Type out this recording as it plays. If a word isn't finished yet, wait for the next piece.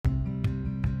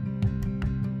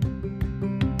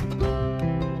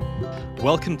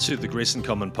Welcome to the Grace in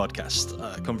Common podcast,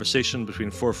 a conversation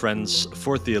between four friends,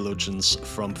 four theologians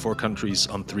from four countries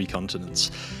on three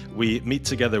continents. We meet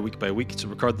together week by week to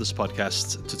record this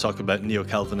podcast, to talk about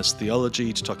Neo-Calvinist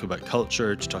theology, to talk about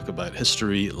culture, to talk about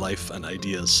history, life, and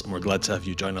ideas. And we're glad to have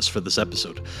you join us for this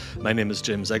episode. My name is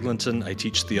James Eglinton. I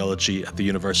teach theology at the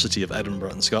University of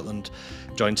Edinburgh in Scotland.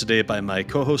 Joined today by my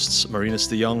co-hosts, Marinus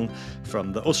de Jong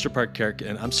from the Oosterparkkerk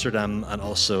in Amsterdam, and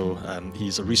also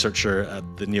he's a researcher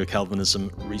at the Neo-Calvinism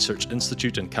Research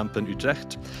Institute in Kampen,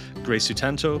 Utrecht. Gray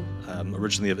Sutanto,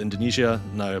 originally of Indonesia,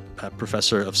 now a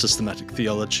professor of systematic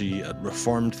theology at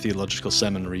Reformed Theological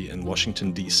Seminary in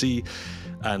Washington, D.C.,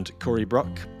 and Cory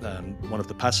Brock, one of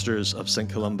the pastors of St.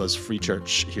 Columba's Free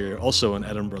Church here, also in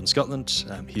Edinburgh in Scotland.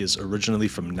 He is originally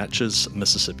from Natchez,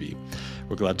 Mississippi.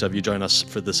 We're glad to have you join us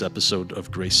for this episode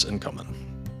of Grace in Common.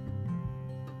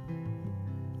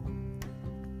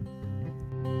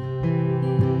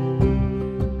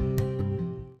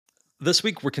 This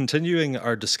week, we're continuing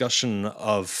our discussion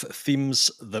of themes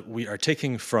that we are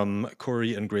taking from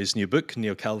Cory and Gray's new book,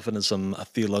 Neo-Calvinism, A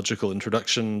Theological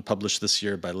Introduction, published this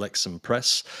year by Lexham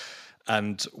Press.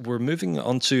 And we're moving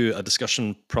on to a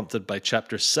discussion prompted by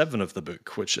chapter 7 of the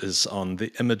book, which is on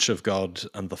the image of God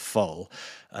and the fall.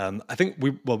 I think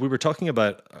we were talking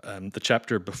about the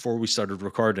chapter before we started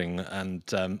recording, and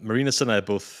Marinus and I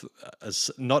both,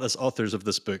 not as authors of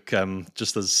this book,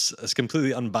 just as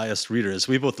completely unbiased readers,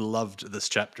 we both loved this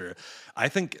chapter. I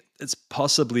think it's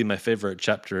possibly my favorite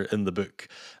chapter in the book.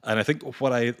 And I think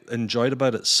what I enjoyed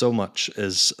about it so much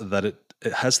is that it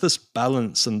has this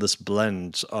balance and this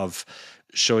blend of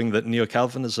showing that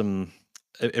Neo-Calvinism,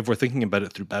 if we're thinking about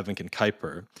it through Bavinck and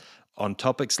Kuyper, on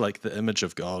topics like the image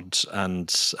of God and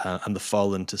the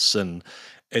fall into sin,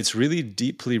 it's really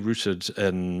deeply rooted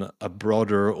in a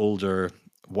broader, older,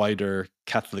 wider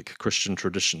Catholic Christian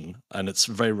tradition, and it's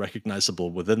very recognizable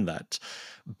within that.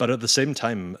 But at the same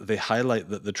time, they highlight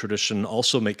that the tradition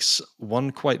also makes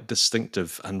one quite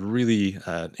distinctive and really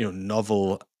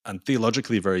novel and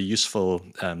theologically very useful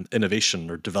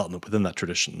innovation or development within that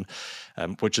tradition,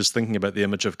 which is thinking about the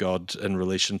image of God in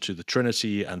relation to the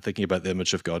Trinity and thinking about the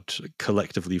image of God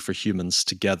collectively for humans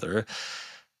together.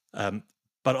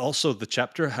 But also the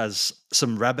chapter has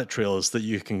some rabbit trails that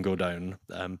you can go down,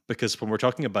 because when we're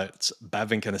talking about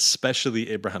Bavinck and especially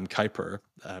Abraham Kuyper,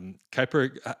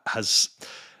 Kuyper has...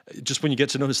 Just when you get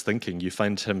to know his thinking, you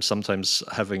find him sometimes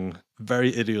having very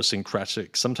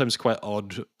idiosyncratic, sometimes quite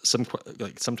odd,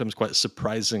 sometimes quite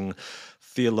surprising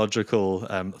theological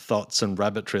thoughts and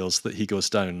rabbit trails that he goes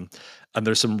down. And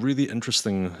there's some really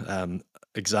interesting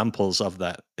examples of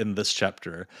that in this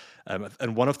chapter.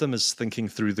 And one of them is thinking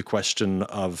through the question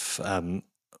of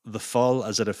the fall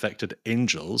as it affected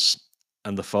angels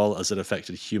and the fall as it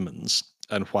affected humans,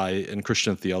 and why in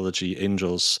Christian theology,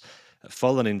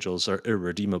 fallen angels are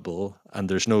irredeemable and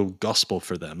there's no gospel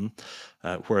for them,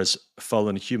 whereas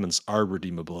fallen humans are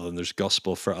redeemable and there's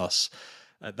gospel for us.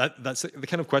 That's the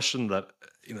kind of question that,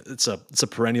 it's a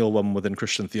perennial one within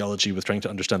Christian theology, with trying to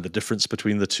understand the difference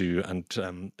between the two.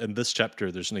 And in this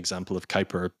chapter, there's an example of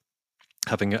Kuyper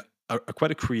having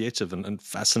quite a creative and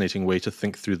fascinating way to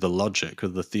think through the logic or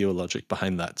the theologic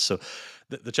behind that. So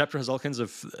the chapter has all kinds of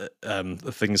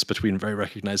things between very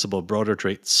recognizable broader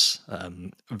traits, a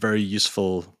very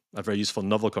useful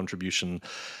novel contribution,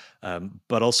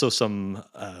 but also some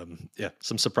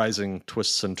surprising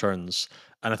twists and turns.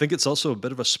 And I think it's also a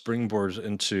bit of a springboard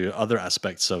into other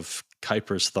aspects of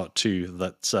Kuyper's thought too,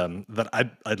 that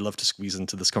I'd love to squeeze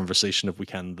into this conversation if we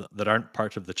can, that aren't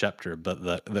part of the chapter, but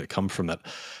that come from it.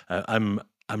 I'm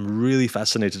really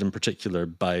fascinated in particular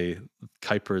by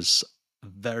Kuyper's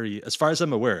as far as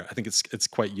I'm aware, I think it's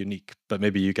quite unique, but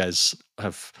maybe you guys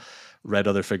have read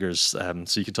other figures, so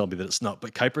you can tell me that it's not.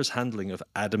 But Kuyper's handling of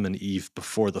Adam and Eve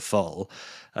before the fall,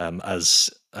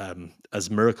 as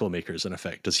miracle makers, in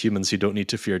effect, as humans who don't need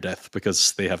to fear death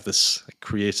because they have this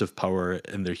creative power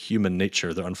in their human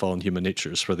nature, their unfallen human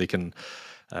natures, where they can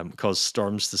cause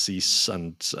storms to cease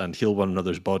and heal one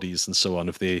another's bodies and so on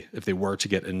if they were to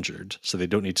get injured. So they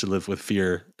don't need to live with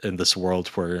fear in this world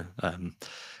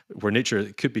where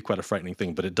nature could be quite a frightening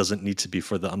thing, but it doesn't need to be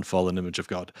for the unfallen image of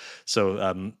God.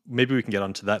 So maybe we can get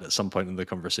onto that at some point in the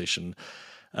conversation.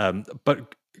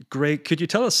 But Gray, could you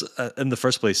tell us in the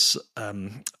first place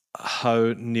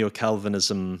how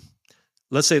Neo-Calvinism,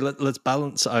 let's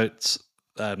balance out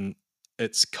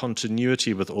its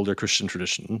continuity with older Christian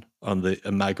tradition on the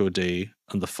Imago Dei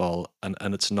and the fall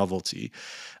and its novelty.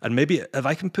 And maybe if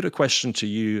I can put a question to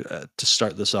you to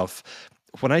start this off.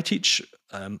 When I teach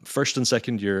first and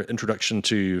second year introduction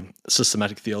to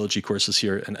systematic theology courses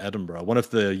here in Edinburgh, one of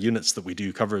the units that we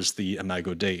do covers the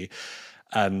Imago Dei.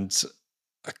 And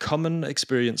a common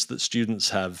experience that students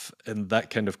have in that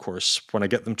kind of course when I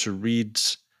get them to read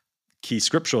key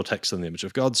scriptural texts in the image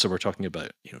of God. So we're talking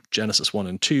about, Genesis 1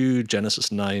 and 2,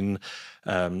 Genesis 9,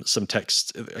 some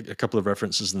texts, a couple of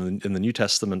references in the New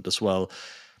Testament as well.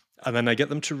 And then I get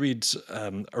them to read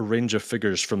a range of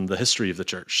figures from the history of the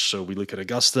church. So we look at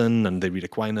Augustine, and they read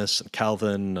Aquinas and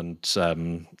Calvin,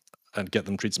 and get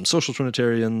them to read some social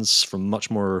Trinitarians from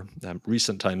much more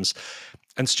recent times.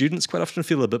 And students quite often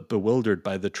feel a bit bewildered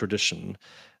by the tradition.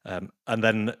 And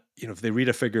then, if they read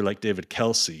a figure like David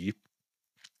Kelsey,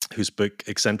 whose book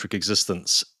Eccentric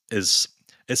Existence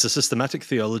it's a systematic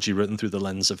theology written through the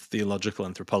lens of theological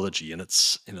anthropology, and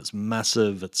it's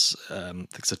massive. It's a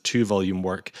 2-volume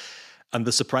work. And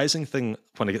the surprising thing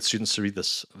when I get students to read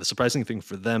this, the surprising thing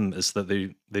for them is that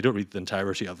they don't read the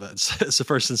entirety of it. It's a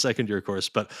first and second year course,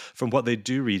 but from what they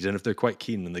do read, and if they're quite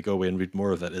keen and they go away and read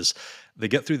more of it, is they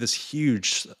get through this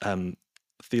huge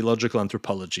theological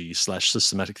anthropology /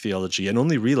 systematic theology, and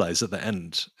only realize at the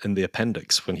end in the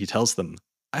appendix when he tells them,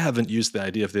 I haven't used the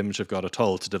idea of the image of God at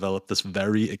all to develop this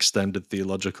very extended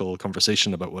theological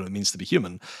conversation about what it means to be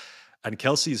human. And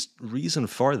Kelsey's reason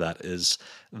for that is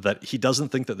that he doesn't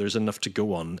think that there's enough to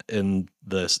go on in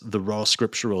the raw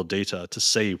scriptural data to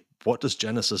say, what does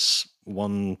Genesis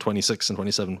 1:26 and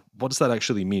 27, what does that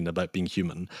actually mean about being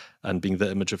human and being the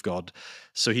image of God?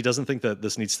 So he doesn't think that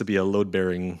this needs to be a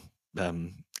load-bearing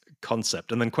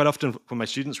concept. And then quite often when my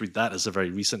students read that as a very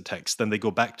recent text, then they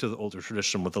go back to the older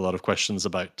tradition with a lot of questions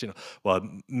about, well,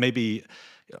 maybe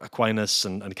Aquinas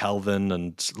and Calvin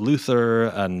and Luther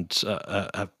and,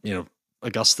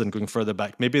 Augustine going further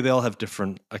back, maybe they all have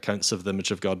different accounts of the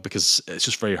image of God, because it's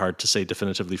just very hard to say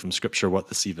definitively from scripture what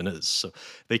this even is. So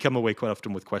they come away quite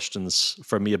often with questions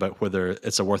from me about whether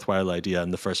it's a worthwhile idea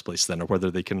in the first place then, or whether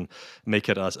they can make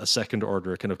it a second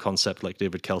order kind of concept like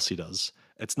David Kelsey does.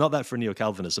 It's not that for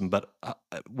Neo-Calvinism, but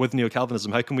with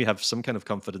Neo-Calvinism, how can we have some kind of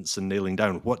confidence in nailing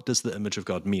down what does the image of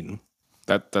God mean?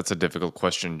 That's a difficult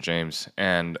question, James.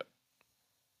 And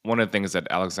one of the things that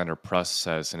Alexander Pruss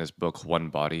says in his book One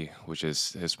Body, which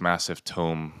is his massive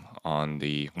tome on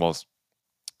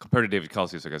compared to David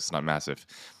Kelsey's, I guess it's not massive,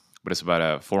 but it's about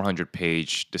a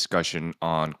 400-page discussion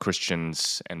on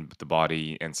Christians and the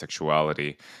body and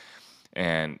sexuality.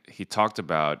 And he talked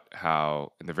about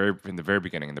how in the very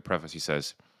beginning, in the preface, he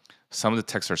says some of the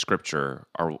texts of scripture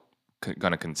are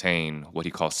going to contain what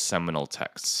he calls seminal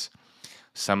texts.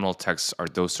 Seminal texts are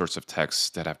those sorts of texts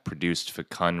that have produced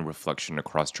fecund reflection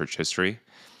across church history,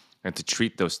 and to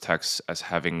treat those texts as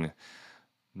having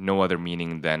no other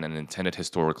meaning than an intended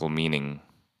historical meaning,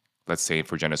 let's say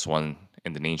for Genesis 1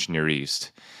 in the ancient Near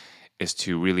East, is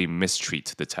to really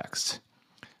mistreat the text,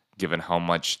 given how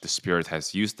much the Spirit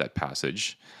has used that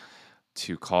passage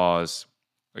to cause,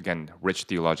 again, rich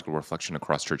theological reflection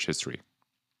across church history.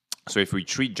 So if we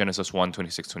treat Genesis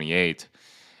 1:26-28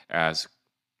 as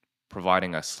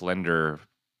providing a slender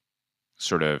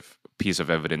sort of piece of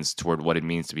evidence toward what it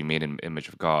means to be made in the image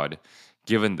of God,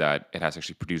 given that it has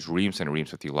actually produced reams and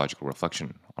reams of theological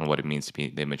reflection on what it means to be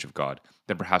the image of God,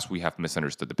 then perhaps we have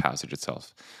misunderstood the passage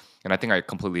itself. And I think I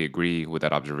completely agree with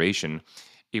that observation,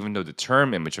 even though the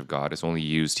term image of God is only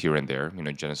used here and there,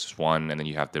 Genesis 1, and then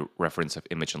you have the reference of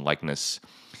image and likeness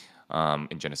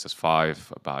in Genesis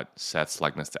 5 about Seth's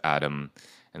likeness to Adam,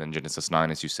 and then Genesis 9,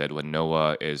 as you said, when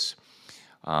Noah is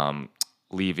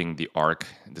leaving the ark.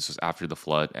 This was after the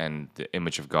flood, and the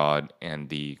image of God and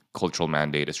the cultural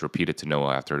mandate is repeated to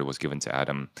Noah after it was given to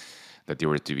Adam, that they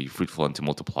were to be fruitful and to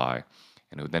multiply.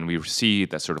 And then we see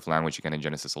that sort of language again in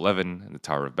Genesis 11, in the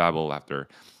Tower of Babel, after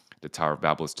the Tower of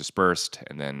Babel is dispersed,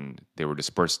 and then they were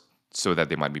dispersed so that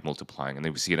they might be multiplying. And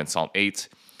then we see it in Psalm 8,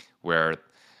 where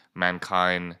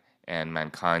mankind and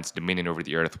mankind's dominion over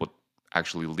the earth would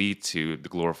actually lead to the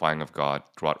glorifying of God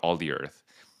throughout all the earth.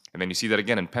 And then you see that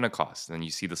again in Pentecost. And then you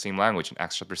see the same language in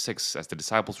Acts chapter 6 as the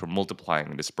disciples were multiplying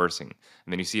and dispersing.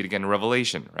 And then you see it again in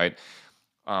Revelation, right?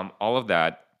 All of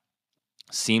that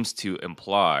seems to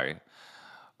imply,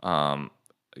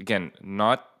 again,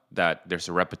 not that there's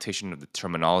a repetition of the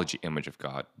terminology image of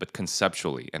God, but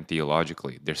conceptually and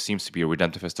theologically, there seems to be a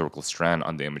redemptive historical strand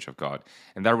on the image of God.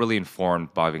 And that really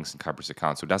informed Bavinck's and Kuyper's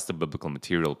account. So that's the biblical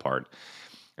material part.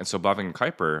 And so Bavinck and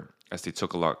Kuyper, as they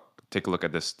take a look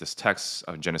at this text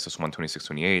of Genesis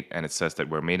 1:26-28, and it says that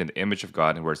we're made in the image of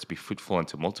God and we're to be fruitful and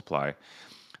to multiply,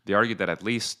 they argue that at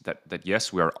least that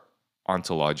yes, we are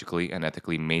ontologically and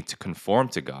ethically made to conform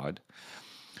to God,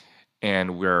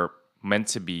 and we're meant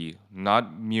to be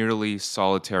not merely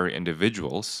solitary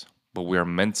individuals, but we are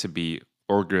meant to be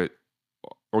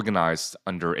organized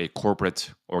under a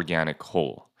corporate organic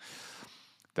whole.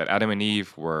 That Adam and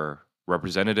Eve were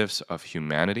representatives of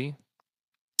humanity,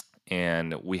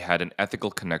 and we had an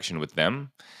ethical connection with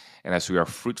them. And as we are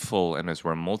fruitful and as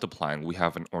we're multiplying, we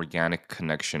have an organic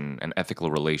connection, an ethical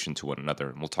relation to one another.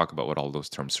 And we'll talk about what all those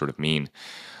terms sort of mean.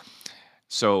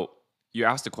 So you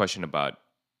asked a question about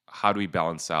how do we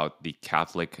balance out the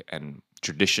Catholic and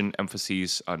tradition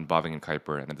emphases on Bavinck and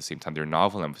Kuyper, and at the same time, their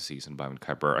novel emphases on Bavinck and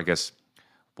Kuyper. I guess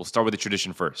we'll start with the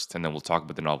tradition first, and then we'll talk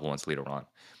about the novel ones later on.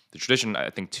 The tradition, I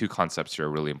think two concepts here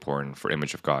are really important for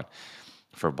image of God,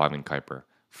 for Bavinck and Kuyper.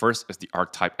 First is the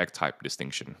archetype-ectype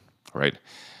distinction, right?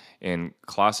 In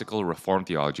classical Reformed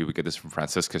theology, we get this from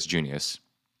Franciscus Junius.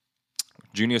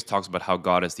 Junius talks about how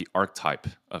God is the archetype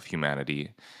of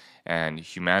humanity, and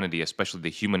humanity, especially the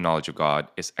human knowledge of God,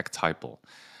 is ectypal.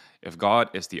 If God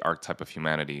is the archetype of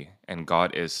humanity, and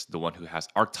God is the one who has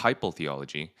archetypal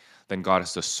theology, then God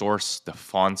is the source, the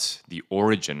font, the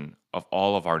origin of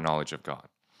all of our knowledge of God.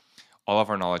 All of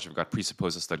our knowledge of God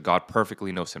presupposes that God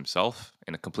perfectly knows himself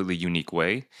in a completely unique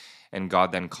way, and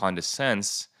God then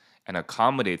condescends and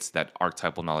accommodates that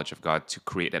archetypal knowledge of God to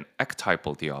create an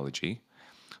ectypal theology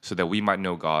so that we might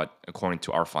know God according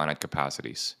to our finite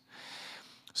capacities.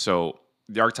 So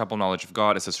the archetypal knowledge of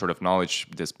God is a sort of knowledge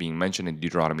that's being mentioned in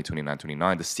Deuteronomy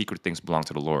 29:29. The secret things belong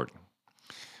to the Lord.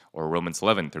 Or Romans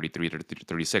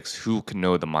 11:33-36. Who can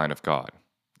know the mind of God?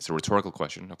 It's a rhetorical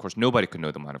question. Of course, nobody can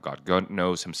know the mind of God. God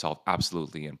knows himself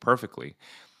absolutely and perfectly.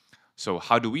 So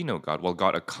how do we know God? Well,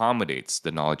 God accommodates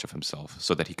the knowledge of himself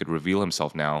so that he could reveal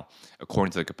himself now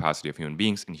according to the capacity of human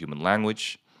beings in human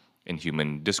language, in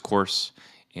human discourse,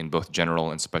 in both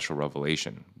general and special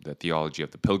revelation, the theology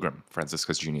of the pilgrim,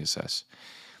 Franciscus Junius says.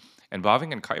 And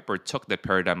Bavinck and Kuyper took that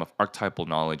paradigm of archetypal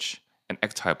knowledge and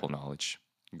ectypal knowledge,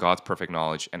 God's perfect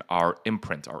knowledge and our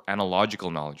imprint, our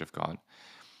analogical knowledge of God,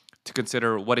 to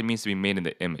consider what it means to be made in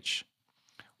the image.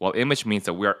 Well, image means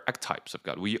that we are ectypes of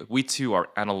God. We too are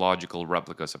analogical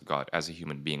replicas of God as a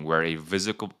human being. We're a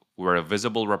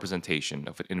visible representation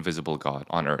of an invisible God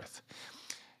on earth.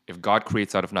 If God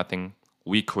creates out of nothing,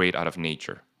 we create out of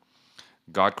nature.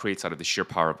 God creates out of the sheer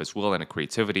power of his will and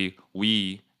creativity.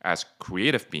 We, as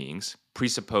creative beings,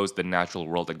 presuppose the natural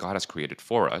world that God has created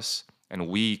for us, and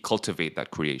we cultivate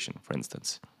that creation, for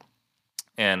instance.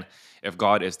 And if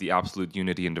God is the absolute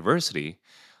unity and diversity,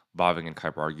 Bavinck and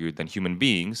Kuyper argued, then human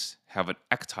beings have an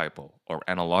ectypal or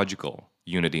analogical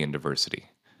unity and diversity.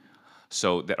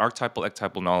 So that archetypal,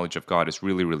 ectypal knowledge of God is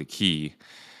really, really key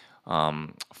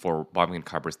for Bavinck and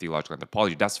Kuyper's theological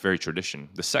anthropology. That's very tradition.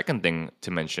 The second thing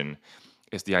to mention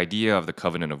is the idea of the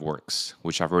covenant of works,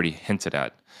 which I've already hinted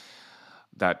at.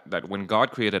 That when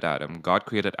God created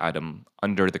Adam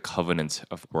under the covenant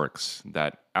of works.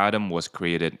 That Adam was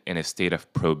created in a state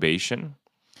of probation,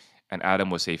 and Adam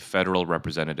was a federal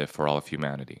representative for all of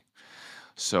humanity.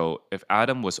 So if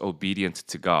Adam was obedient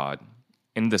to God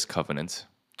in this covenant,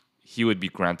 he would be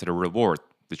granted a reward,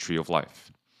 the tree of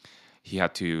life. He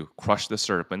had to crush the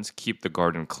serpents, keep the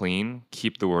garden clean,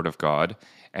 keep the word of God,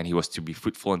 and he was to be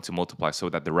fruitful and to multiply so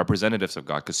that the representatives of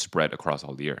God could spread across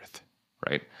all the earth,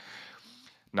 right?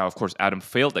 Now, of course, Adam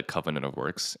failed that covenant of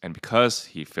works, and because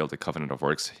he failed the covenant of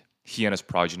works, he and his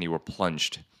progeny were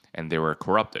plunged, and they were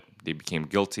corrupted. They became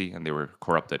guilty, and they were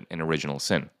corrupted in original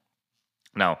sin.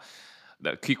 Now,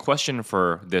 the key question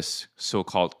for this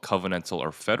so-called covenantal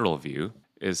or federal view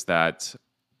is that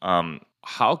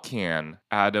how can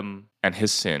Adam and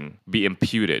his sin be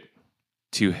imputed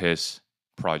to his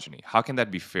progeny? How can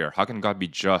that be fair? How can God be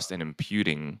just in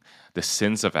imputing the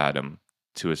sins of Adam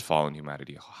to his fallen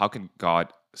humanity? How can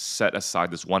God set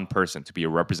aside this one person to be a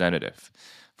representative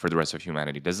for the rest of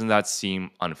humanity? Doesn't that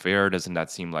seem unfair? Doesn't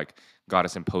that seem like God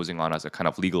is imposing on us a kind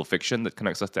of legal fiction that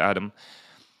connects us to Adam?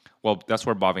 Well, that's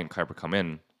where Bavinck and Kuyper come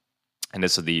in, and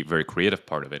this is the very creative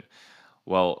part of it.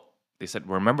 Well, they said,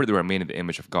 remember they were made in the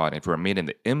image of God. And if we're made in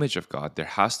the image of God, there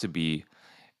has to be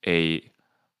a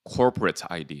corporate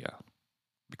idea,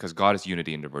 because God is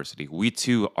unity and diversity. We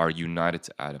too are united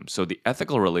to Adam. So the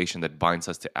ethical relation that binds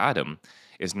us to Adam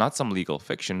is not some legal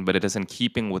fiction, but it is in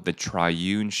keeping with the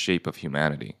triune shape of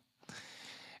humanity.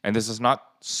 And this is not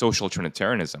social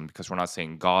Trinitarianism, because we're not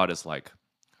saying God is like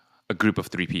a group of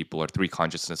three people or three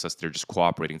consciousnesses. They're just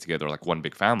cooperating together like one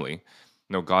big family.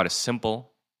 No, God is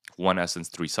simple, one essence,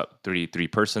 three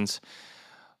persons.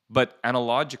 But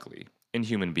analogically, in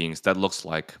human beings, that looks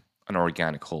like an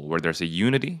organic whole, where there's a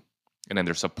unity, and then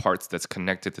there's a part that's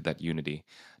connected to that unity,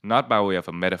 not by way of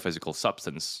a metaphysical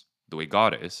substance, the way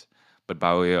God is, but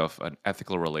by way of an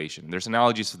ethical relation. There's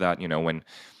analogies to that, when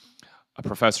a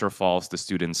professor falls, the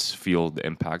students feel the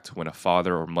impact. When a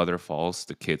father or mother falls,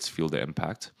 the kids feel the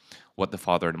impact. What the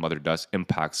father and mother does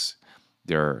impacts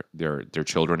their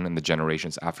children and the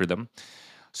generations after them.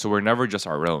 So we're never just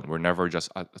our own. We're never just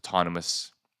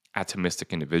autonomous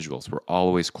atomistic individuals. We're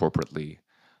always corporately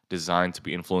designed to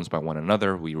be influenced by one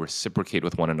another. We reciprocate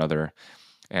with one another.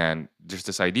 And there's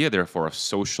this idea, therefore, of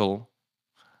social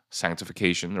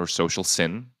sanctification or social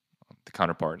sin, the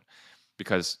counterpart,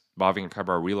 because Bavinck and Kuyper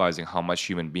are realizing how much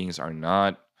human beings are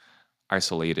not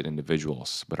isolated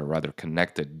individuals, but are rather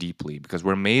connected deeply because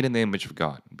we're made in the image of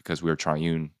God, because we're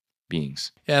triune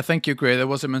beings. Yeah, thank you, Gray. That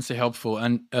was immensely helpful.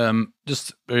 And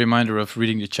just a reminder of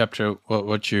reading the chapter,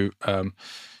 what you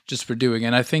just were doing.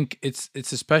 And I think it's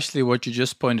especially what you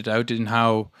just pointed out in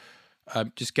how,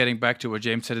 just getting back to what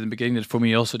James said at the beginning, that for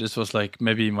me also this was like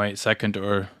maybe my second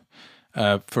or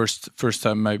first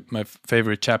time, my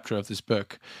favorite chapter of this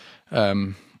book,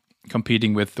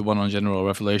 competing with the one on general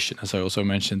revelation, as I also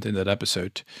mentioned in that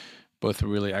episode. Both were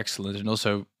really excellent and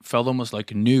also felt almost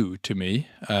like new to me,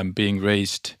 being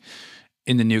raised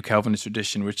in the Neo-Calvinist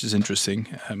tradition, which is interesting.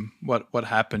 What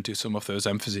happened to some of those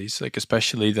emphases, like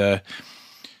especially the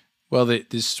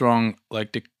strong,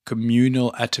 like the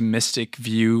communal atomistic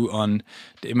view on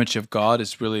the image of God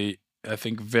is really, I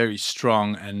think, very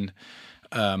strong, and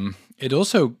it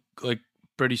also like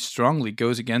pretty strongly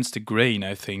goes against the grain,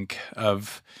 I think,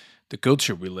 of the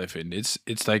culture we live in.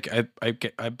 It's like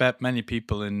I bet many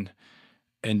people in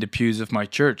the pews of my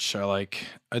church are like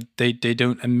they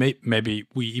don't, and maybe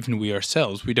we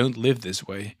ourselves, we don't live this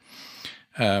way.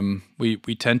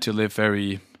 We tend to live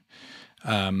very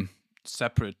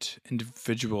separate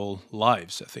individual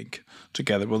lives, I think,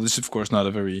 together. Well, this is of course not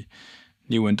a very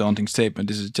new and daunting statement.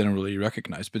 This is generally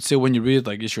recognized, but still, when you read it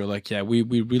like this, you're like, yeah, we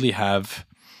really have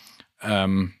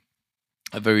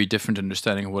a very different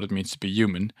understanding of what it means to be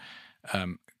human,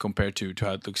 compared to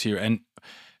how it looks here. And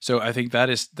so I think that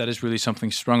is really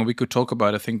something strong. We could talk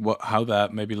about, I think, how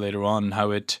that maybe later on,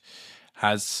 how it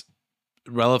has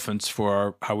relevance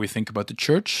for how we think about the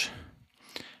church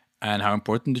and how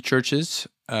important the church is,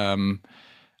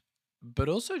 but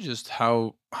also just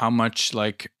how much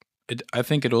like it. I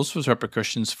think it also has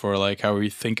repercussions for like how we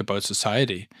think about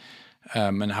society,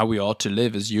 and how we ought to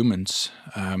live as humans.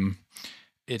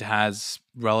 It has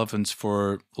relevance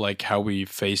for like how we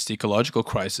face the ecological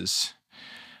crisis.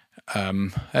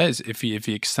 As if you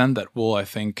extend that wall, I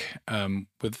think,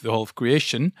 with the whole of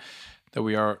creation, that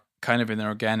we are kind of in an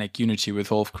organic unity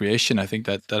with all of creation. I think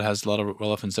that has a lot of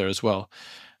relevance there as well.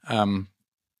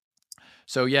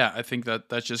 So yeah, I think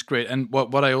that's just great. And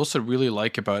what I also really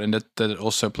like about it, and that it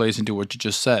also plays into what you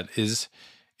just said, is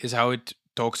how it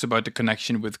talks about the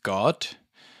connection with God,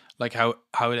 like how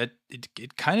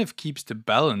it kind of keeps the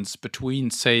balance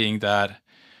between saying that.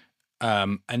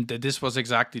 And this was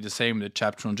exactly the same in the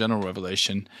chapter on general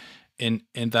revelation, in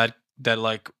that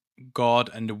like God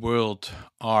and the world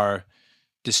are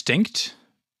distinct,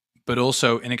 but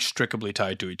also inextricably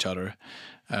tied to each other.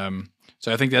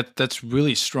 So I think that's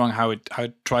really strong how it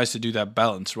tries to do that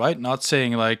balance, right? Not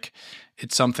saying like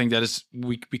it's something that is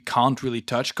we can't really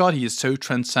touch God. He is so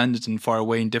transcendent and far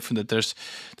away and different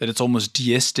that it's almost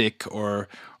deistic or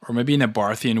maybe in a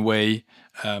Barthian way.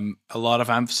 A lot of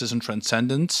emphasis on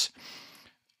transcendence,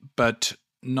 but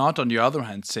not on the other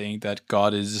hand saying that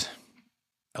God is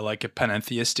like a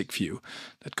panentheistic view,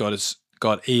 that God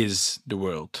is the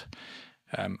world.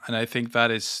 And I think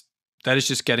that is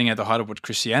just getting at the heart of what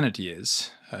Christianity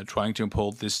is, trying to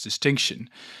uphold this distinction.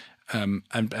 And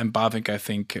Bavinck, I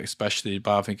think, especially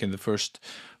Bavinck in the first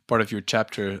part of your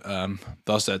chapter,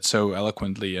 does that so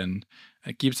eloquently and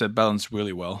keeps that balance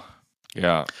really well.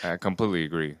 Yeah, I completely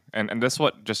agree. And that's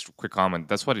what, just a quick comment,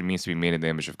 that's what it means to be made in the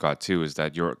image of God too, is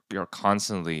that you're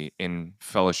constantly in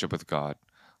fellowship with God,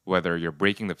 whether you're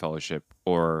breaking the fellowship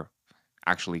or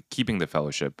actually keeping the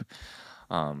fellowship.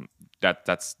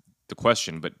 That's the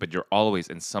question, but you're always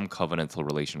in some covenantal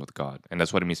relation with God. And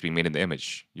that's what it means to be made in the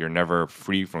image. You're never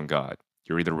free from God.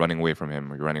 You're either running away from him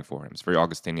or you're running for him. It's very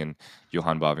Augustinian.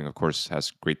 Johann Bavinck, of course,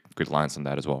 has great lines on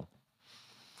that as well.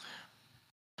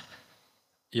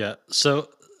 Yeah, so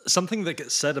something that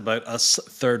gets said about us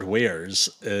third wayers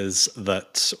is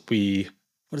that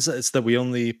it's that we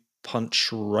only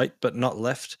punch right but not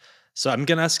left. So I'm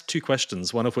going to ask two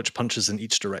questions, one of which punches in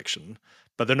each direction,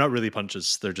 but they're not really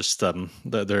punches. They're just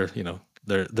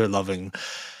they're loving.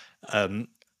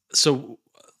 So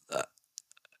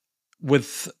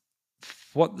with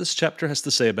what this chapter has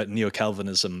to say about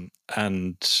Neo-Calvinism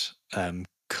and a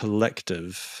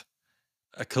collective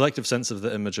sense of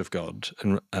the image of God,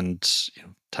 and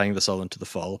tying this all into the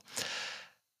fall.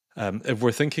 If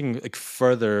we're thinking like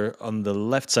further on the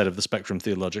left side of the spectrum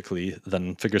theologically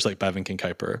than figures like Bavinck and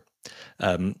Kuyper,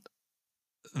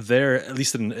 there, at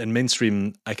least in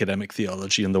mainstream academic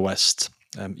theology in the West,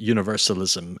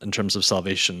 universalism in terms of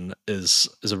salvation is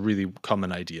a really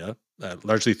common idea,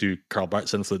 largely through Karl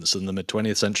Barth's influence in the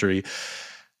mid-20th century.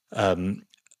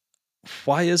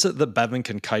 Why is it that Bavinck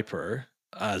and Kuyper,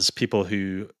 as people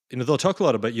who, they'll talk a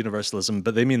lot about universalism,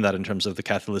 but they mean that in terms of the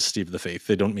Catholicity of the faith.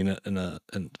 They don't mean it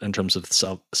in terms of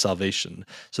salvation.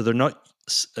 So they're not,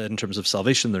 in terms of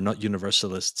salvation, they're not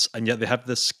universalists, and yet they have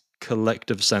this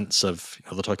collective sense of,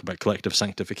 they'll talk about collective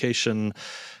sanctification,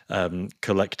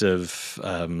 collective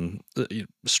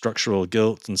structural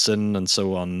guilt and sin and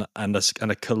so on, and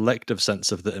a collective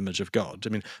sense of the image of God. I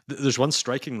mean, there's one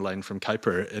striking line from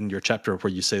Kuyper in your chapter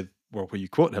where you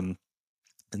quote him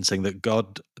in saying that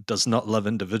God does not love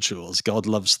individuals, God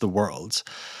loves the world.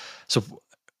 So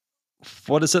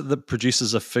what is it that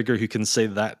produces a figure who can say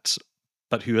that,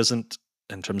 but who isn't,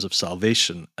 in terms of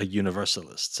salvation, a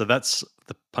universalist? So that's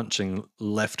the punching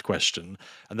left question.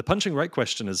 And the punching right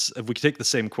question is, if we take the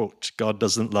same quote, God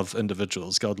doesn't love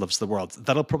individuals, God loves the world,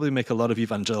 that'll probably make a lot of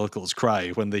evangelicals cry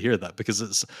when they hear that, because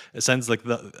it sounds like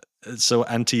it's so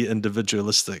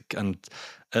anti-individualistic. And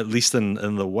at least in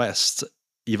the West,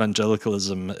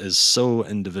 evangelicalism is so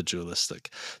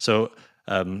individualistic. So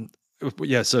so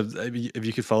if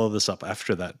you could follow this up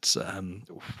after that,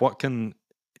 what can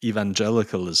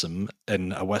evangelicalism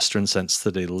in a Western sense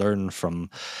today learn from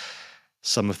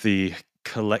some of the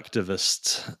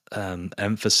collectivist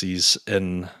emphases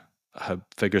in how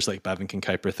figures like Bavinck and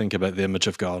Kuyper think about the image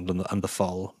of God and the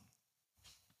fall?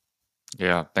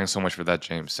 Yeah, thanks so much for that,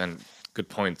 James. And good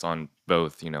points on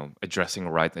both, addressing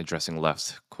right and addressing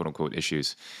left, quote unquote,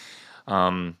 issues.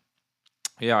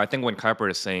 Yeah, I think when Kuyper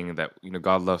is saying that,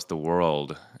 God loves the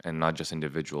world and not just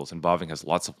individuals, and Bavinck has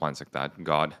lots of lines like that.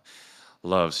 God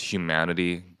loves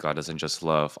humanity. God doesn't just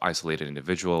love isolated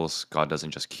individuals. God doesn't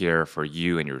just care for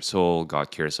you and your soul. God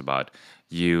cares about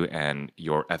you and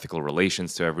your ethical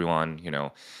relations to everyone.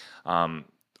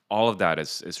 All of that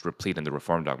is replete in the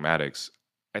Reformed dogmatics.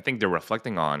 I think they're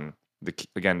reflecting on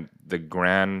the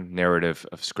grand narrative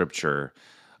of Scripture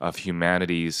of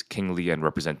humanity's kingly and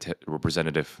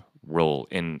representative role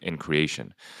in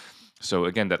creation. So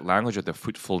again, that language of the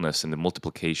fruitfulness and the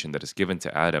multiplication that is given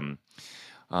to Adam,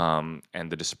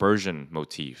 and the dispersion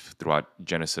motif throughout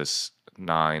Genesis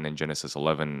 9 and Genesis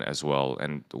 11 as well,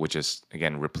 and which is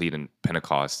again replete in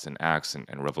Pentecost and Acts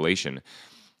and Revelation,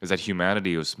 is that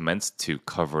humanity was meant to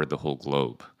cover the whole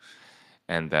globe,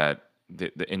 and that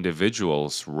the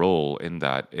individual's role in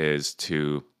that is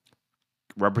to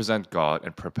represent God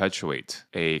and perpetuate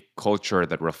a culture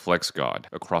that reflects God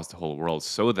across the whole world,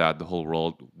 so that the whole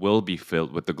world will be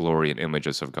filled with the glory and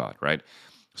images of God, right?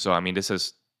 So, I mean, this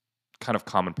is kind of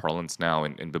common parlance now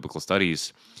in biblical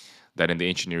studies, that in the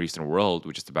ancient Near Eastern world,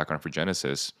 which is the background for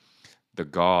Genesis, the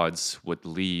gods would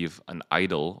leave an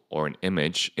idol or an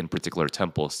image in particular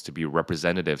temples to be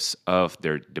representatives of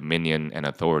their dominion and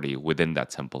authority within that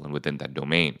temple and within that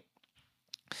domain.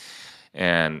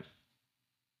 And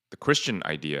the Christian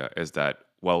idea is that,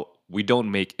 well, we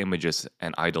don't make images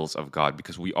and idols of God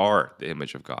because we are the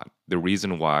image of God. The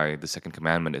reason why the second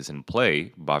commandment is in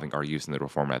play, Bavinck argues in the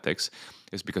Reformed Ethics,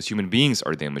 is because human beings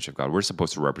are the image of God. We're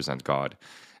supposed to represent God.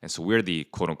 And so we're the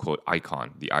quote-unquote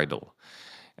icon, the idol.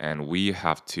 And we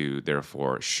have to,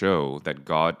 therefore, show that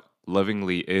God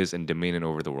lovingly is in dominion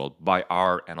over the world by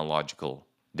our analogical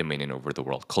dominion over the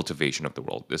world, cultivation of the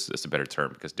world. This is a better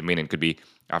term, because dominion could be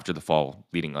after the fall,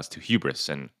 leading us to hubris,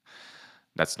 and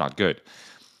that's not good.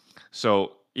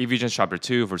 So Ephesians chapter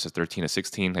 2, verses 13 to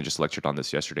 16, I just lectured on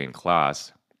this yesterday in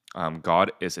class.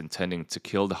 God is intending to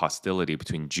kill the hostility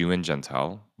between Jew and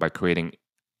Gentile by creating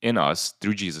in us,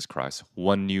 through Jesus Christ,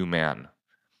 one new man,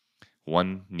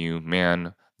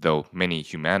 though many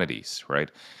humanities,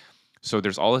 right? So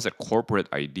there's always a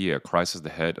corporate idea. Christ is the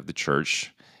head of the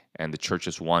church, and the church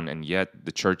is one, and yet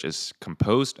the church is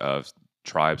composed of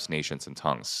tribes, nations, and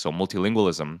tongues. So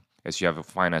multilingualism, as you have a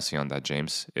fine essay on that,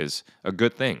 James, is a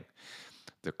good thing.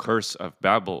 The curse of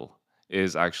Babel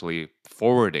is actually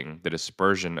forwarding the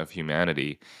dispersion of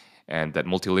humanity, and that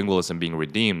multilingualism being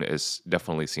redeemed is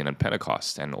definitely seen in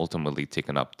Pentecost and ultimately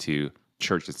taken up to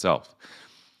church itself.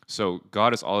 So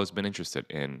God has always been interested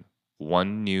in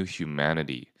one new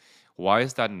humanity. Why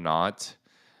is that not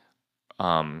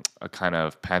a kind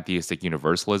of pantheistic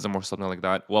universalism or something like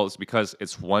that? Well, it's because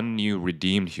it's one new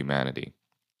redeemed humanity,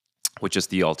 which is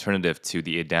the alternative to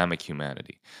the Adamic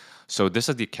humanity. So this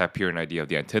is the Kuyperian idea of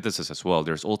the antithesis as well.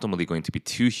 There's ultimately going to be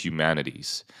two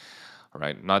humanities,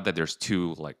 right? Not that there's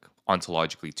two, like,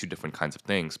 ontologically two different kinds of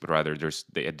things, but rather there's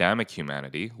the Adamic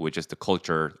humanity, which is the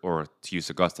culture, or to use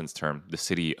Augustine's term, the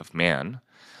city of man,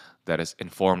 that is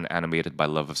informed and animated by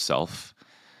love of self.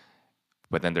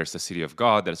 But then there's the city of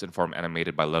God that is informed and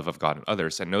animated by love of God and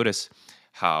others. And notice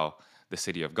how the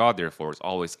city of God, therefore, is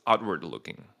always outward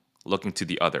looking, looking to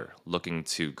the other, looking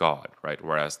to God, right?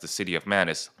 Whereas the city of man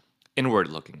is inward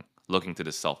looking, looking to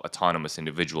the self, autonomous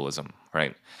individualism,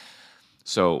 right?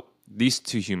 So these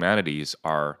two humanities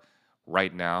are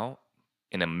right now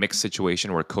in a mixed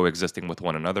situation. We're coexisting with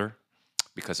one another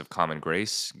because of common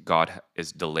grace. God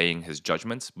is delaying his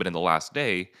judgments, but in the last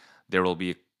day, there will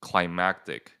be a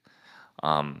climactic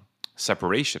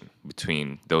separation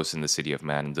between those in the city of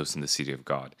man and those in the city of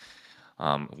God,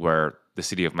 where the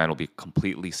city of man will be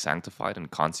completely sanctified and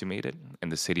consummated,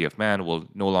 and the city of man will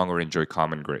no longer enjoy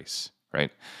common grace,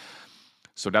 right?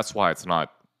 So that's why it's not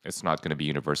going to be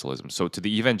universalism. So to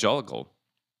the evangelical,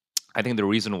 I think the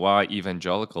reason why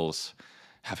evangelicals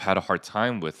have had a hard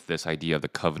time with this idea of the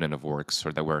covenant of works,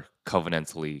 or that we're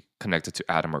covenantally connected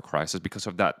to Adam or Christ, is because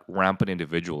of that rampant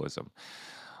individualism.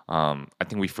 I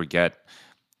think we forget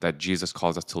that Jesus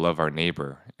calls us to love our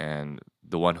neighbor, and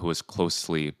the one who is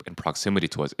closely in proximity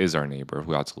to us is our neighbor.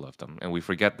 We ought to love them. And we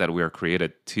forget that we are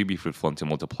created to be fruitful and to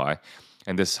multiply.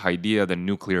 And this idea, the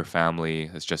nuclear family,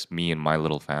 is just me and my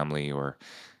little family, or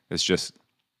it's just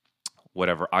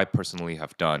whatever I personally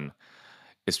have done,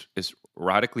 is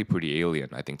radically pretty alien,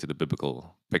 I think, to the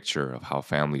biblical picture of how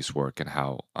families work and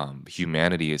how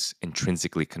humanity is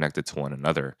intrinsically connected to one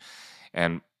another.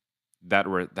 And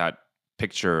that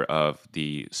picture of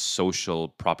the social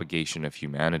propagation of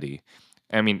humanity,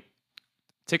 I mean,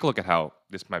 take a look at how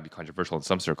this might be controversial in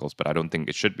some circles, but I don't think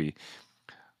it should be.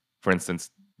 For instance,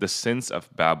 the sins of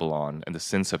Babylon and the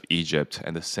sins of Egypt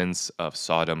and the sins of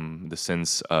Sodom, the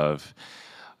sins of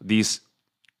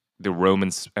the Roman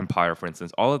Empire, for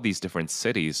instance, all of these different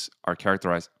cities are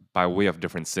characterized by way of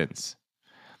different sins.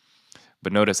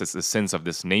 But notice it's the sins of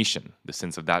this nation, the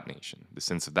sins of that nation, the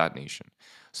sins of that nation.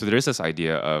 So there is this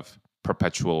idea of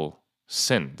perpetual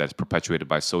sin that's perpetuated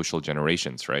by social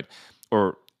generations, right?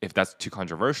 Or if that's too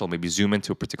controversial, maybe zoom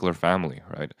into a particular family,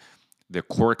 right? The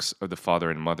quirks of the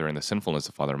father and mother and the sinfulness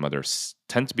of father and mother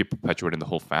tend to be perpetuated in the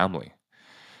whole family,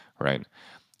 right?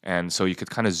 And so you could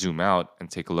kind of zoom out and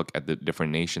take a look at the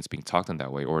different nations being talked in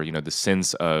that way. Or, the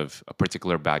sins of a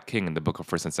particular bad king in the book of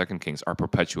 1st and 2nd Kings are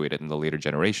perpetuated in the later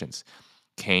generations.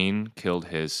 Cain killed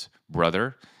his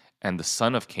brother, and the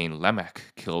son of Cain,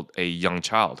 Lamech, killed a young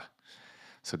child.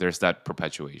 So there's that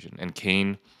perpetuation. And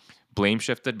Cain blame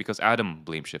shifted because Adam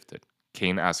blame shifted.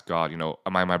 Cain asked God,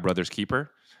 am I my brother's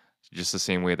keeper? Just the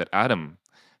same way that Adam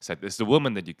said, "It's the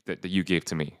woman that you gave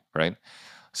to me," right?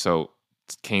 So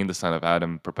Cain, the son of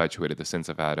Adam, perpetuated the sins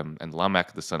of Adam, and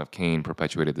Lamech, the son of Cain,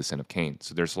 perpetuated the sin of Cain.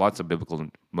 So there's lots of biblical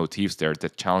motifs there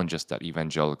that challenges that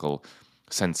evangelical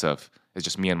sense of it's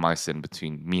just me and my sin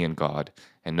between me and God,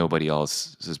 and nobody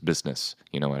else's business.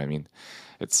 You know what I mean?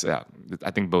 It's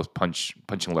I think both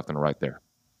punching left and right there.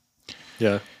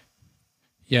 Yeah.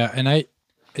 Yeah, and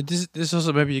this is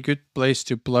also maybe a good place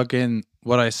to plug in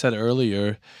what I said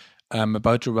earlier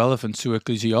about the relevance to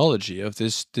ecclesiology of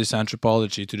this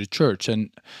anthropology to the church, and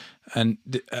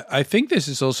I think this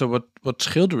is also what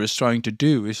Schilder is trying to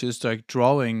do, is just like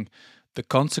drawing the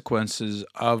consequences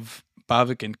of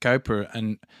Bavik and Kuyper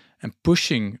and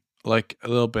pushing like a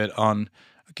little bit on,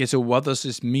 okay, so what does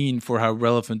this mean for how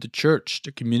relevant the church,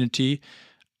 the community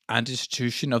and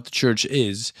institution of the church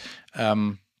is?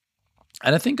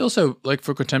 And I think also like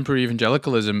for contemporary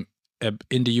evangelicalism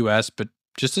in the US, but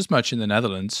just as much in the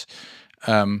Netherlands,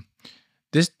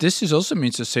 this is also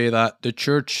means to say that the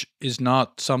church is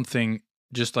not something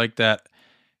just like that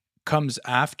comes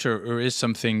after or is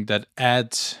something that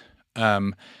adds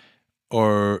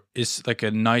or is like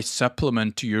a nice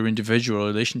supplement to your individual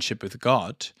relationship with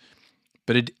God,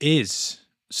 but it is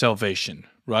salvation,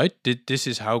 right? This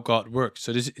is how God works.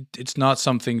 So it's not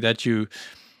something that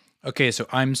okay, so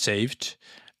I'm saved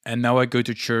and now I go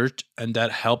to church and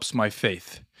that helps my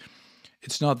faith.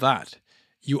 It's not that.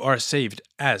 You are saved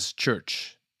as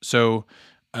church. So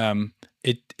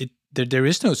there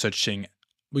is no such thing.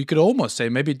 We could almost say,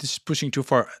 maybe this is pushing too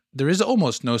far, there is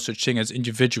almost no such thing as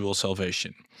individual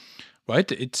salvation,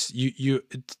 right? It's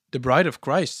the bride of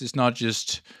Christ is not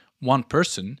just one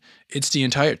person, it's the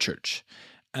entire church.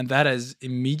 And that has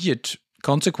immediate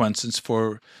consequences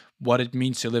for what it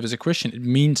means to live as a Christian. It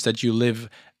means that you live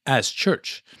as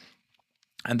church.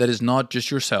 And that is not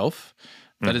just yourself.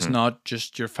 That is not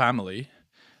just your family.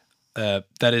 That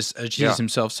is, as Jesus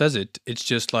himself says it, it's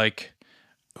just like,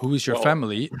 who is your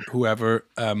family? Whoever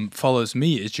follows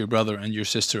me is your brother and your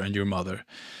sister and your mother.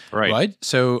 Right?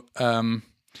 So, go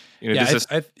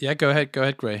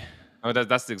ahead, Gray. Oh,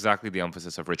 that's exactly the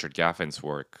emphasis of Richard Gaffin's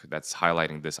work. That's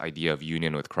highlighting this idea of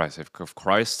union with Christ. If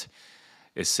Christ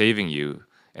is saving you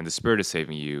and the Spirit is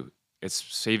saving you, it's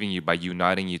saving you by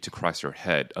uniting you to Christ, your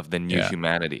head of the new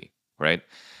humanity, right?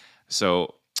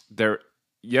 So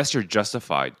yes, you're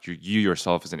justified. You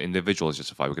yourself as an individual is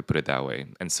justified. We could put it that way.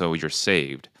 And so you're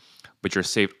saved, but you're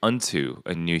saved unto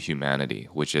a new humanity,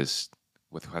 which has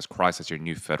Christ as your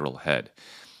new federal head.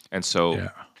 And so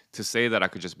to say that I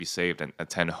could just be saved and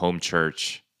attend home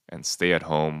church and stay at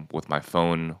home with my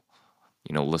phone,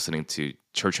 listening to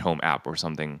church home app or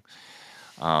something,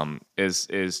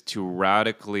 is to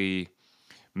radically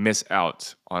miss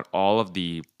out on all of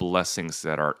the blessings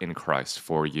that are in Christ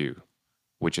for you,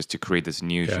 which is to create this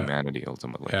new humanity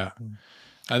ultimately. Yeah.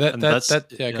 Go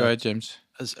ahead, James.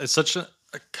 It's such a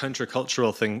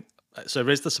countercultural thing. So I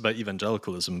raised this about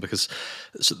evangelicalism because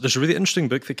there's a really interesting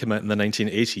book that came out in the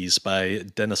 1980s by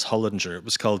Dennis Hollinger. It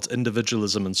was called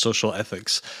Individualism and Social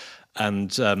Ethics.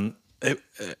 And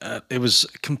it was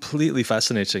completely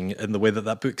fascinating in the way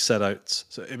that book set out.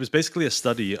 So it was basically a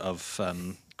study of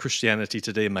Christianity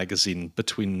Today magazine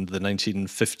between the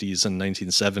 1950s and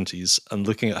 1970s and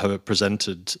looking at how it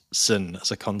presented sin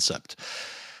as a concept.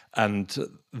 And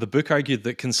the book argued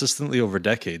that consistently over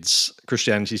decades,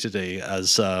 Christianity Today,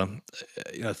 as a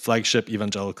flagship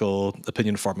evangelical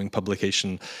opinion-forming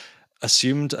publication,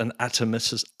 assumed an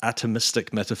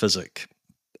atomistic metaphysic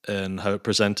in how it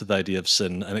presented the idea of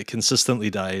sin, and it consistently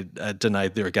denied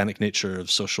the organic nature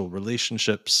of social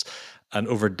relationships. And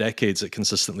over decades, it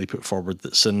consistently put forward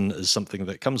that sin is something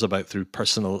that comes about through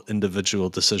personal, individual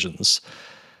decisions.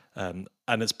 And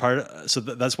it's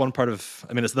that's one part of.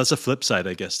 I mean, that's a flip side,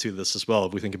 I guess, to this as well.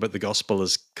 If we think about the gospel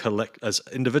as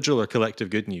individual or collective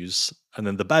good news, and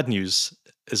then the bad news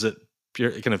is it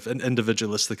pure kind of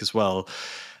individualistic as well,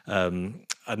 and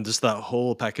just that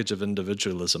whole package of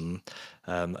individualism.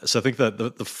 So I think that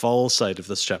the fall side of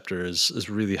this chapter is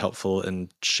really helpful in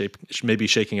maybe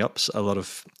shaking up a lot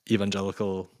of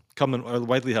common or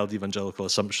widely held evangelical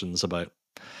assumptions about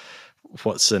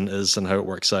what sin is and how it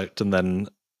works out, and then.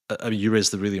 I mean, you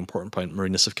raised the really important point,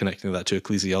 Marinus, of connecting that to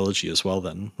ecclesiology as well,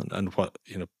 then, and what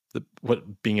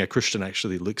what being a Christian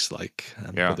actually looks like,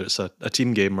 whether it's a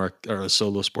team game or a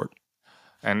solo sport.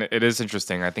 And it is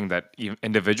interesting. I think that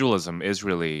individualism is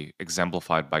really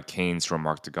exemplified by Cain's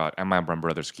remark to God, "Am I my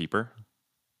brother's keeper?"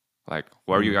 Like,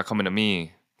 why are you coming to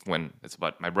me when it's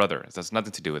about my brother? It has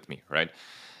nothing to do with me, right?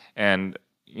 And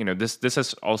this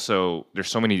has also, there's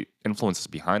so many influences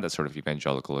behind that sort of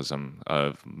evangelicalism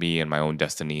of me and my own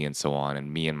destiny and so on,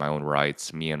 and me and my own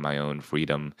rights, me and my own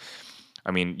freedom.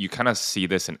 I mean, you kind of see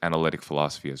this in analytic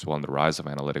philosophy as well, in the rise of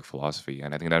analytic philosophy.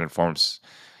 And I think that informs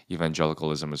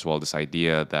evangelicalism as well, this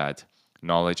idea that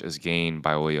knowledge is gained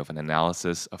by way of an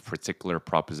analysis of particular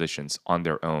propositions on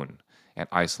their own and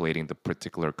isolating the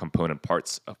particular component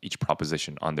parts of each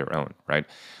proposition on their own, right?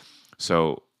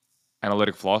 So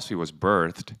analytic philosophy was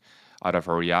birthed out of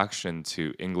a reaction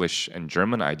to English and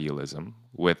German idealism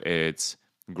with its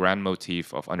grand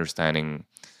motif of understanding,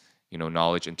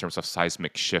 knowledge in terms of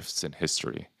seismic shifts in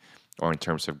history or in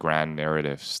terms of grand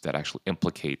narratives that actually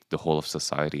implicate the whole of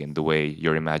society and the way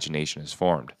your imagination is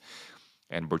formed.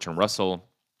 And Bertrand Russell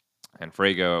and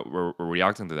Frege were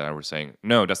reacting to that and were saying,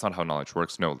 no, that's not how knowledge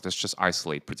works. No, let's just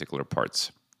isolate particular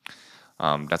parts.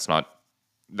 That's not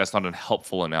a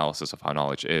helpful analysis of how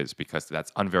knowledge is, because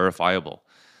that's unverifiable.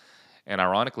 And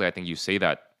ironically, I think you see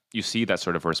that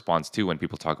sort of response too when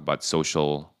people talk about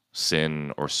social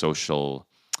sin or social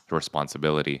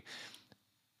responsibility.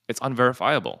 It's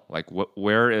unverifiable. Like,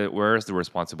 where is the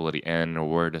responsibility end, or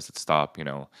where does it stop?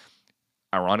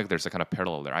 Ironically, there's a kind of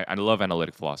parallel there. I love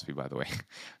analytic philosophy, by the way.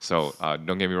 So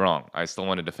don't get me wrong. I still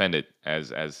want to defend it as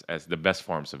the best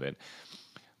forms of it.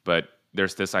 But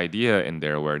there's this idea in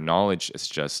there where knowledge is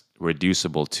just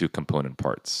reducible to component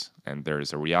parts, and there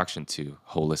is a reaction to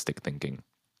holistic thinking.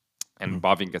 And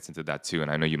Bhavin gets into that too,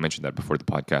 and I know you mentioned that before the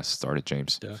podcast started,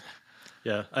 James.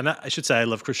 Yeah, and I should say I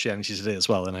love Christianity Today as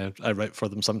well, and I write for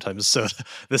them sometimes. So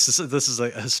this is a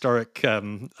historic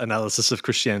analysis of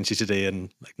Christianity Today in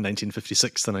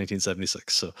 1956 to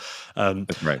 1976. So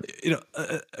That's right.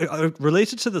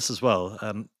 Related to this as well,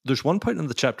 there's one point in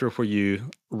the chapter where you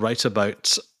write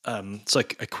about. It's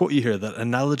like I quote you here that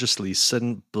analogously,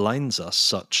 sin blinds us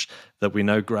such that we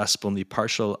now grasp only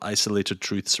partial, isolated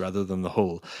truths rather than the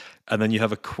whole. And then you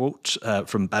have a quote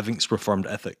from Bavinck's Reformed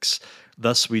Ethics.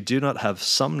 Thus, we do have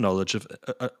some knowledge of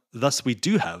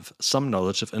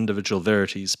individual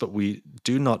verities, but we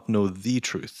do not know the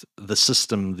truth, the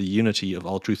system, the unity of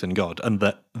all truth in God. And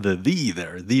that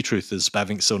the truth is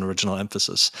Bavinck's own original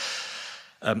emphasis.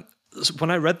 So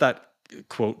when I read that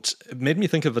quote, it made me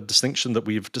think of a distinction that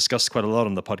we've discussed quite a lot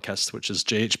on the podcast, which is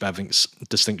J.H. Bavinck's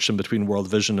distinction between world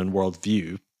vision and world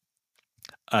view.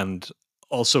 And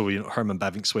also, Herman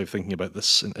Bavinck's way of thinking about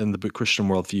this in the book Christian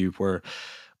Worldview, where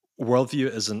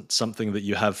worldview isn't something that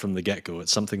you have from the get-go.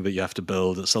 It's something that you have to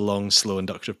build. It's a long, slow,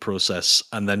 inductive process.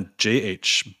 And then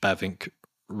J.H. Bavinck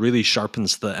really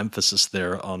sharpens the emphasis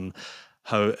there on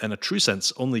how, in a true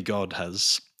sense, only God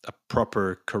has a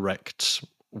proper, correct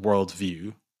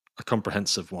worldview, a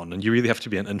comprehensive one. And you really have to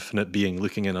be an infinite being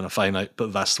looking in on a finite but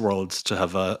vast world to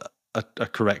have a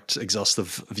correct,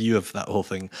 exhaustive view of that whole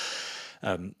thing.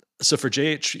 So for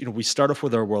JH, we start off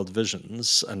with our world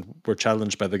visions, and we're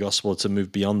challenged by the gospel to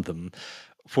move beyond them.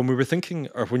 When we were thinking,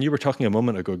 or when you were talking a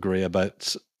moment ago, Gray,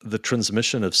 about the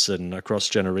transmission of sin across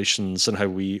generations and how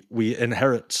we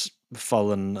inherit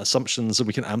fallen assumptions and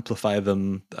we can amplify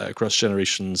them across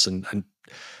generations, and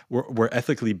we're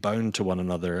ethically bound to one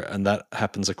another, and that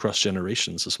happens across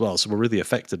generations as well. So we're really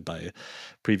affected by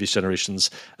previous generations.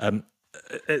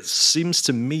 It seems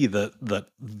to me that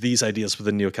these ideas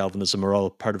within Neo-Calvinism are all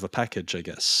part of a package, I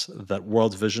guess. That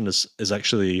world vision is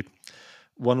actually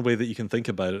one way that you can think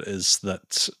about it is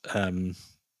that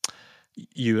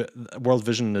world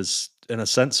vision is, in a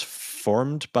sense,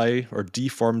 formed by or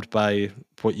deformed by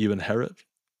what you inherit,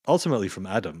 ultimately from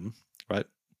Adam, right?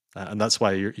 And that's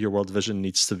why your world vision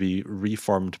needs to be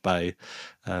reformed by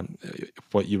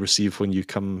what you receive when you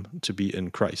come to be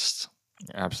in Christ.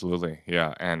 Absolutely,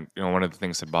 yeah. And one of the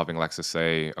things that Bavinck likes to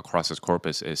say across his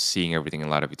corpus is seeing everything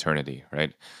in light of eternity,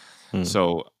 right?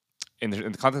 So in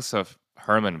the context of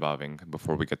Herman Bavinck,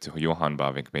 before we get to Johann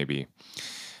Bavinck, maybe,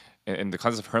 in the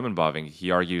context of Herman Bavinck, he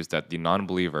argues that the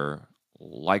non-believer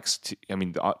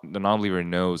the non-believer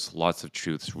knows lots of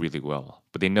truths really well,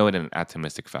 but they know it in an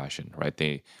atomistic fashion, right?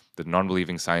 The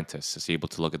non-believing scientist is able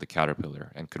to look at the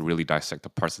caterpillar and could really dissect the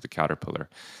parts of the caterpillar,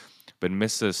 but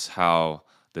misses how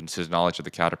his knowledge of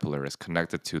the caterpillar is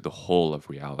connected to the whole of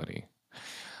reality,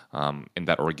 in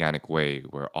that organic way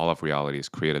where all of reality is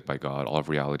created by God, all of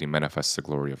reality manifests the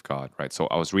glory of God, right? So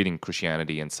I was reading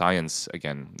Christianity and Science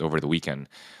again over the weekend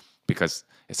because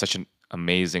it's such an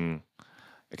amazing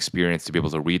experience to be able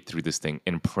to read through this thing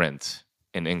in print,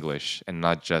 in English, and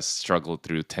not just struggle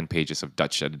through 10 pages of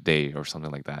Dutch at a day or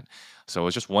something like that. So it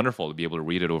was just wonderful to be able to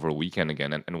read it over a weekend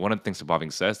again. And one of the things that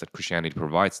Bavinck says that Christianity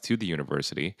provides to the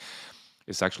university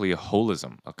is actually a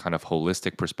holism, a kind of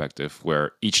holistic perspective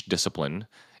where each discipline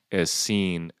is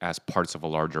seen as parts of a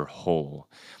larger whole.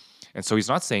 And so he's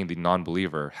not saying the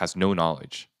non-believer has no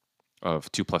knowledge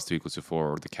of 2 + 2 =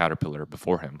 4 or the caterpillar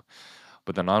before him,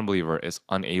 but the non-believer is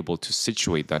unable to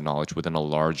situate that knowledge within a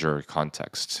larger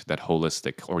context, that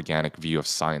holistic, organic view of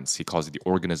science. He calls it the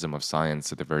organism of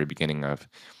science at the very beginning of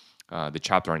the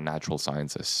chapter on natural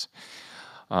sciences.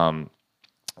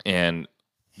 And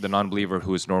the non-believer,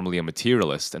 who is normally a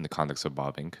materialist in the context of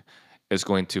Bavinck, is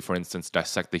going to, for instance,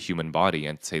 dissect the human body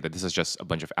and say that this is just a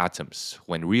bunch of atoms,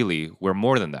 when really we're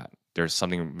more than that. There's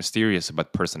something mysterious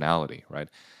about personality, right?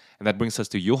 And that brings us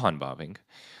to Johann Bavinck.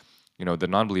 The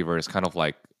non-believer is kind of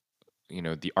like,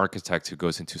 the architect who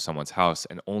goes into someone's house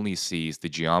and only sees the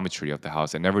geometry of the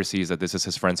house and never sees that this is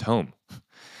his friend's home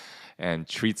and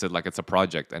treats it like it's a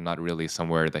project and not really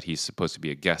somewhere that he's supposed to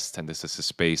be a guest and this is his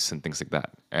space and things like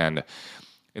that. And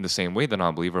in the same way, the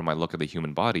non-believer might look at the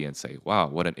human body and say, wow,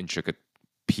 what an intricate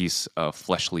piece of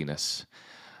fleshliness.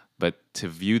 But to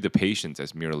view the patient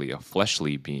as merely a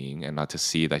fleshly being and not to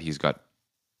see that he's got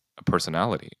a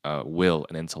personality, a will,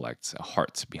 an intellect, a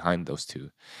heart behind those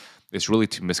two, is really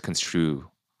to misconstrue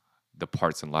the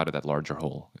parts in light of that larger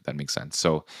whole, if that makes sense.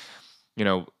 So,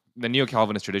 the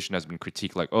Neo-Calvinist tradition has been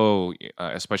critiqued like,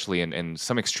 especially in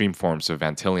some extreme forms of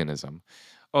Vantillianism,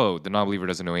 the non-believer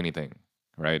doesn't know anything,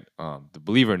 right? The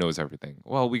believer knows everything.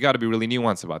 Well, we got to be really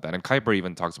nuanced about that. And Kuyper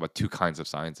even talks about 2 kinds of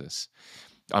sciences: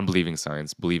 unbelieving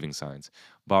science, believing science.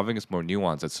 Bavinck is more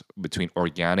nuanced. It's between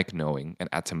organic knowing and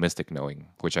atomistic knowing,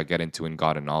 which I get into in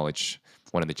God and Knowledge,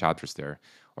 one of the chapters there.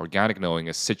 Organic knowing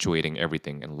is situating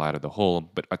everything in light of the whole,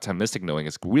 but atomistic knowing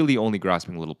is really only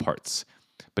grasping little parts.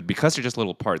 But because they're just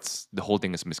little parts, the whole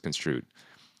thing is misconstrued.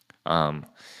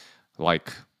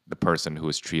 Like the person who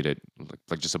is treated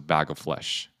like just a bag of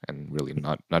flesh and really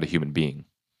not a human being.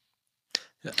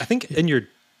 I think in your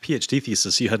PhD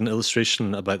thesis, you had an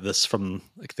illustration about this from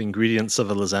the ingredients of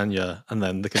a lasagna and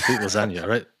then the complete lasagna,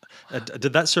 right?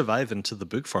 Did that survive into the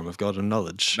book form of God and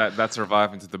Knowledge? That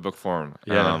survived into the book form.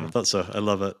 Yeah, I thought so. I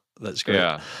love it. That's great.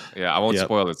 Yeah. I won't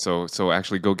spoil it. So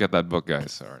actually, go get that book,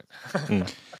 guys. All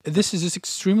right. This is just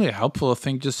extremely helpful, I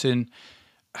think, just in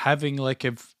having like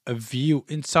a view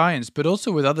in science, but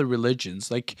also with other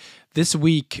religions. Like this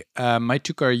week, I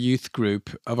took our youth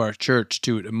group of our church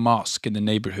to a mosque in the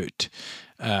neighborhood.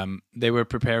 They were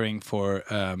preparing for,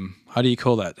 how do you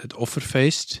call that? An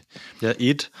offerfeest? Yeah,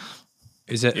 Eid.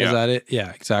 Is that it?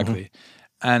 Yeah, exactly.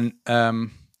 And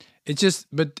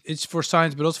but it's for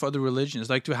science, but also for other religions,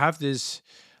 like to have this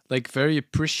like very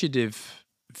appreciative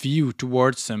view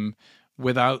towards them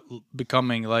without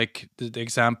becoming like the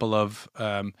example of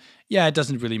it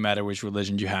doesn't really matter which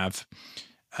religion you have.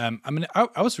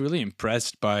 I was really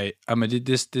impressed by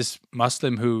this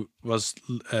Muslim who was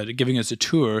giving us a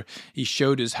tour. He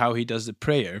showed us how he does the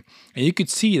prayer, and you could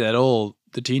see that all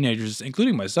the teenagers,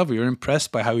 including myself, we were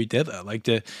impressed by how he did that, like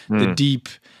the deep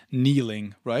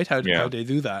kneeling, right? How they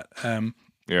do that.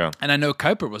 Yeah. And I know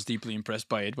Kuiper was deeply impressed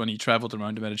by it when he traveled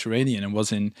around the Mediterranean and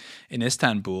was in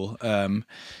Istanbul.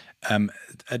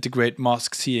 At the great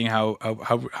mosque, seeing how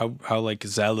like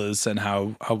zealous and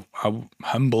how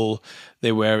humble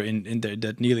they were in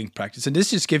that kneeling practice, and this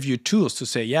just gives you tools to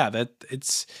say,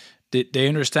 that they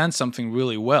understand something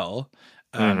really well,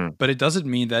 but it doesn't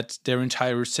mean that their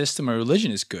entire system or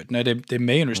religion is good. Now they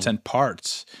may understand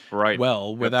parts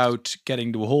well without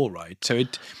getting the whole right. So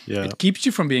it keeps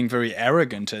you from being very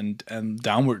arrogant and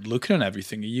downward looking on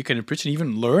everything. You can appreciate,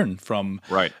 even learn from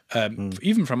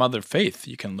even from other faith.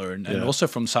 You can learn, and also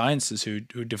from sciences who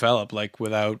develop like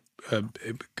without a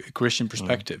Christian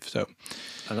perspective. So,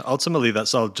 and ultimately,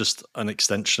 that's all just an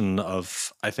extension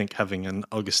of, I think, having an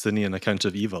Augustinian account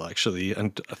of evil, actually,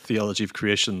 and a theology of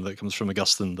creation that comes from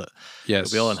Augustine, that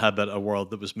we all inhabit a world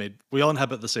that was made. We all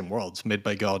inhabit the same world, made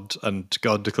by God, and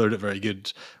God declared it very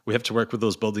good. We have to work with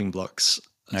those building blocks.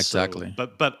 Exactly.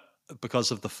 So, but because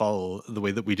of the fall, the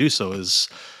way that we do so is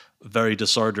very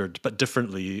disordered, but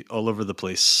differently all over the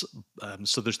place.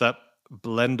 So there's that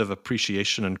blend of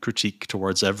appreciation and critique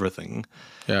towards everything,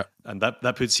 and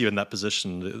that puts you in that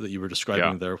position that you were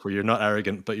describing there, where you're not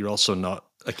arrogant, but you're also not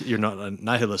you're not a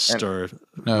nihilist or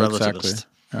relativist.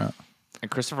 Exactly. And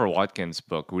Christopher Watkins'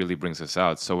 book really brings this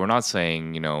out. So we're not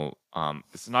saying,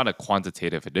 it's not a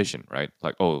quantitative addition, right?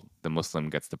 Like, the Muslim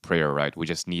gets the prayer right, we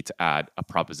just need to add a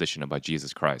proposition about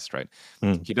Jesus Christ, right?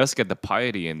 He does get the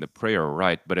piety and the prayer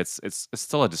right, but it's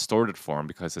still a distorted form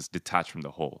because it's detached from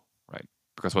the whole, right?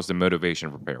 Because what's the motivation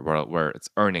for prayer? Where it's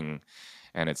earning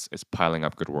and it's piling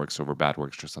up good works over bad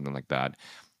works or something like that.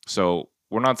 So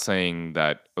we're not saying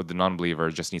that the non-believer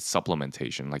just needs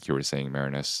supplementation, like you were saying,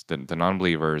 Marinus. The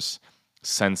non-believer's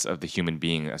sense of the human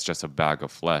being as just a bag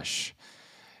of flesh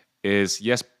is,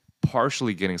 yes,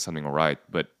 partially getting something right,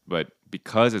 but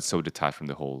because it's so detached from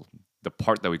the whole, the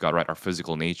part that we got right, our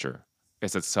physical nature,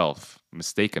 is itself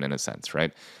mistaken in a sense,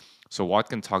 right? So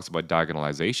Watkins talks about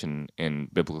diagonalization in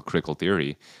biblical critical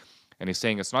theory, and he's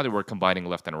saying it's not that we're combining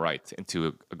left and right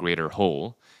into a greater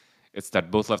whole. It's that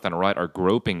both left and right are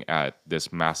groping at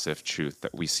this massive truth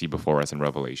that we see before us in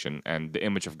Revelation, and the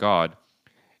image of God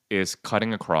is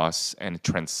cutting across and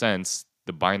transcends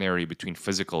the binary between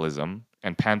physicalism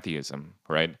and pantheism,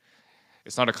 right?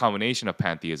 It's not a combination of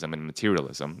pantheism and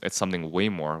materialism. It's something way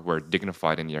more. We're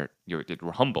dignified and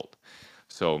we're humbled.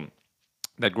 So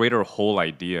that greater whole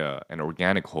idea, an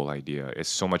organic whole idea, is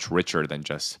so much richer than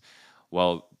just,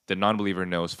 the non-believer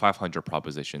knows 500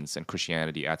 propositions and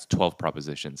Christianity adds 12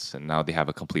 propositions, and now they have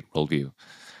a complete worldview.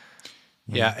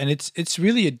 Yeah, and it's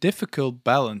really a difficult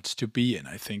balance to be in,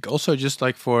 I think. Also, just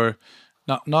like for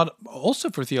not also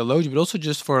for theologians, but also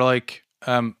just for like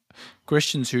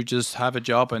Christians who just have a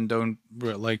job and don't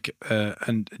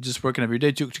and just working every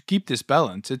day to keep this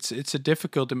balance. It's a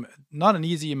difficult, not an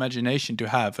easy imagination to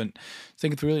have, and I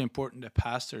think it's really important that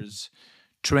pastors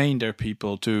train their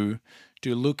people to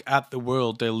look at the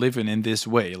world they live in this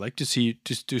way, like to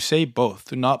say both,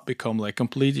 to not become like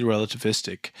completely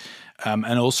relativistic,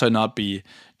 and also not be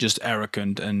just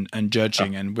arrogant and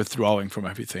judging and withdrawing from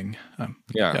everything.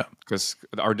 Because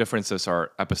our differences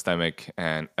are epistemic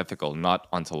and ethical, not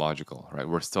ontological, right?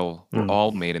 We're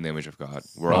all made in the image of God.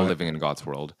 We're all living in God's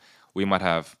world. We might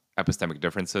have epistemic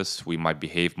differences. We might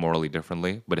behave morally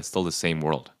differently, but it's still the same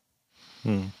world.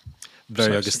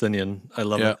 Very Augustinian. I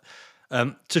love it.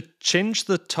 To change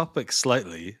the topic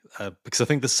slightly, because I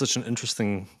think this is such an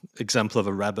interesting example of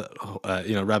a rabbit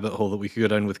hole that we could go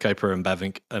down with Kuiper and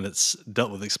Bavinck, and it's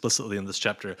dealt with explicitly in this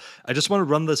chapter. I just want to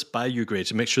run this by you, Gray,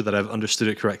 to make sure that I've understood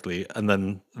it correctly, and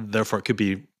then therefore it could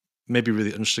be maybe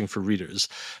really interesting for readers.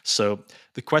 So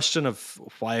the question of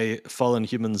why fallen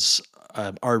humans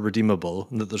are redeemable,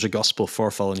 and that there's a gospel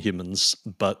for fallen humans,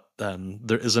 but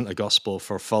there isn't a gospel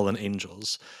for fallen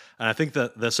angels. And I think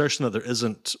that the assertion that there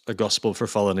isn't a gospel for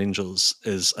fallen angels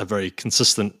is a very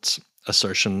consistent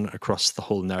assertion across the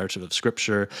whole narrative of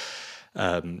Scripture.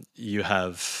 You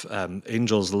have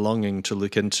angels longing to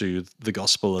look into the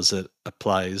gospel as it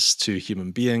applies to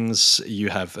human beings. You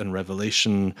have in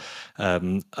Revelation,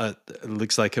 it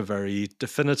looks like a very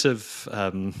definitive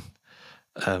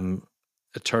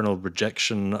eternal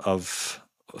rejection of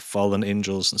fallen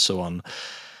angels and so on.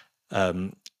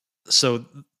 So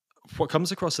what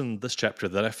comes across in this chapter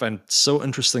that I find so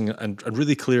interesting and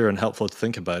really clear and helpful to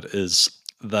think about is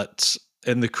that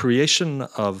in the creation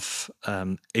of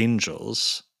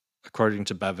angels, according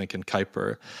to Bavinck and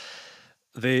Kuyper,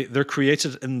 they're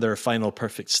created in their final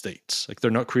perfect state. Like, they're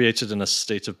not created in a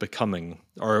state of becoming.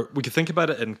 Or we could think about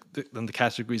it in the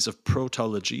categories of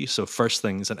protology, so first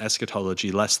things, and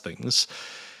eschatology, last things.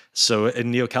 So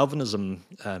in Neo-Calvinism,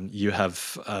 you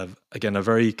have again a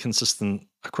very consistent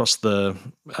across the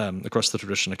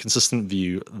tradition, a consistent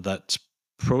view that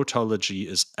protology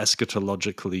is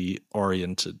eschatologically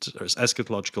oriented, or is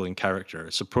eschatological in character.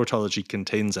 So protology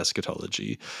contains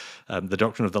eschatology. The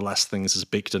doctrine of the last things is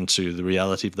baked into the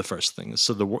reality of the first things.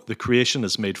 So the creation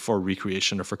is made for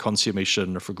recreation, or for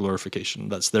consummation, or for glorification.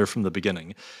 That's there from the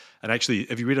beginning. And actually,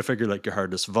 if you read a figure like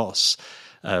Gerhardus Voss,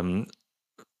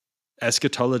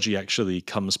 eschatology actually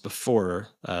comes before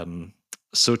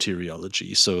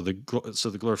soteriology. So the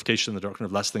glorification, the doctrine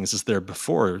of last things, is there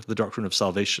before the doctrine of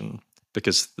salvation,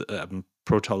 because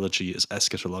protology is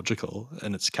eschatological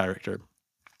in its character.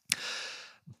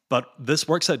 But this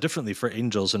works out differently for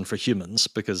angels and for humans,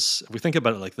 because if we think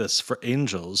about it like this, for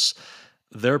angels,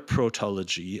 their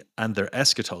protology and their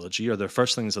eschatology, or their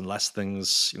first things and last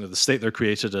things, the state they're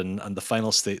created in and the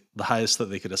final state, the highest that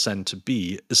they could ascend to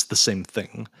be, is the same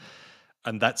thing.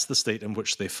 And that's the state in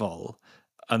which they fall.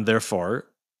 And therefore,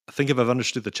 I think if I've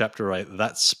understood the chapter right,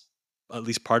 that's at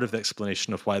least part of the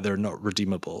explanation of why they're not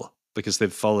redeemable, because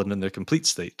they've fallen in their complete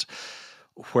state.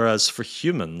 Whereas for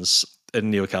humans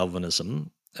in Neo-Calvinism,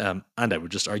 and I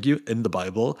would just argue in the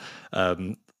Bible,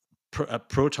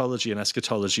 protology and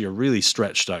eschatology are really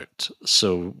stretched out.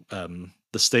 So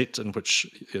the state in which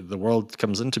the world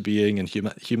comes into being and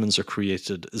humans are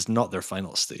created is not their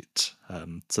final state.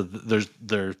 So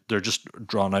they're just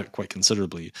drawn out quite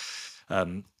considerably.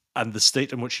 And the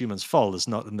state in which humans fall is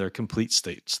not in their complete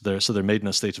state. They're made in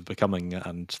a state of becoming,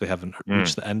 and they haven't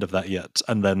reached the end of that yet.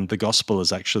 And then the gospel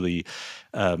is actually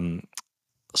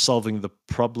solving the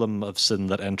problem of sin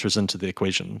that enters into the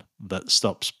equation, that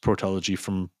stops protology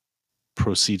from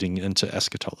proceeding into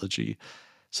eschatology.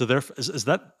 So therefore, is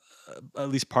that at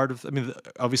least part of? I mean,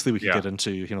 obviously we could get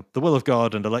into the will of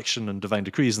God and election and divine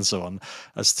decrees and so on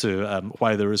as to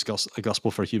why there is a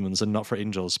gospel for humans and not for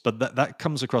angels. But that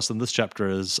comes across in this chapter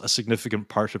as a significant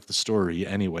part of the story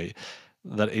anyway.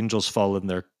 That angels fall in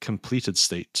their completed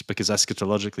state, because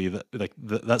eschatologically,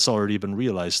 that's already been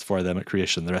realized for them at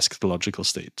creation. Their eschatological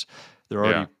state, they're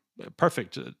already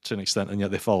perfect to an extent, and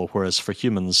yet they fall. Whereas for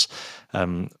humans,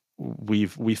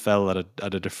 we fell at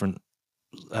a different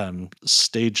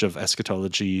stage of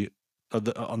eschatology,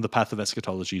 on the path of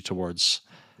eschatology towards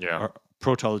or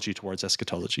protology towards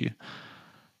eschatology.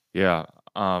 Yeah,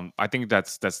 I think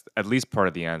that's at least part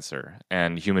of the answer.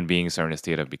 And human beings are in a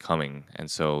state of becoming,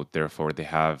 and so therefore they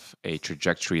have a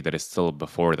trajectory that is still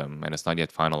before them and it's not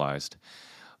yet finalized.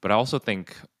 But I also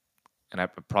think, and I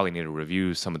probably need to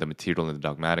review some of the material in the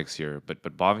dogmatics here, but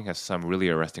Bavinck has some really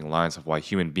arresting lines of why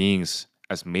human beings,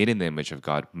 as made in the image of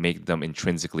God, make them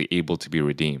intrinsically able to be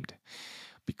redeemed.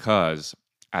 Because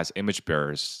as image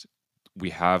bearers, we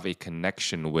have a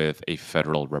connection with a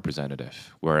federal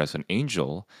representative, whereas an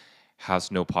angel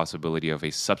has no possibility of a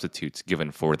substitute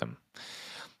given for them,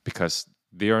 because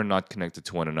they are not connected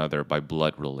to one another by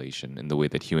blood relation in the way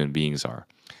that human beings are.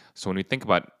 So when we think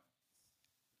about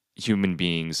human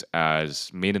beings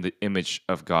as made in the image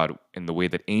of God in the way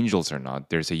that angels are not,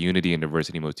 there's a unity and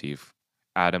diversity motif.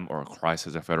 Adam, or Christ,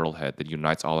 has a federal head that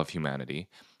unites all of humanity,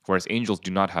 whereas angels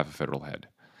do not have a federal head,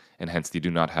 and hence they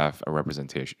do not have a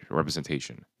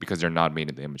representation because they're not made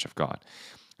in the image of God.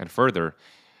 And further,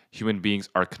 human beings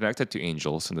are connected to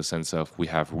angels in the sense of we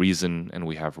have reason and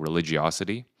we have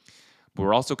religiosity, but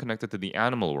we're also connected to the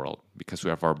animal world because we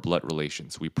have our blood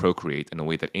relations. We procreate in a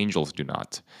way that angels do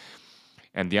not.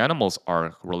 And the animals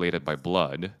are related by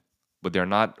blood, but they're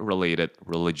not related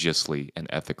religiously and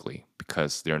ethically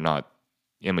because they're not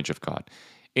image of God.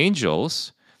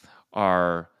 Angels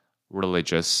are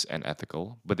religious and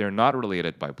ethical, but they're not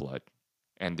related by blood,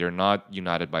 and they're not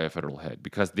united by a federal head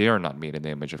because they are not made in the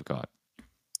image of God.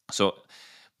 So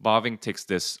Bavinck takes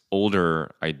this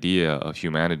older idea of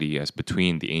humanity as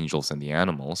between the angels and the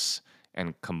animals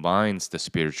and combines the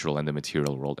spiritual and the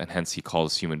material world, and hence he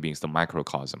calls human beings the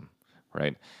microcosm,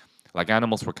 right? Like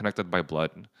animals were connected by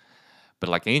blood, but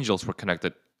like angels were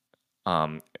connected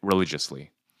religiously.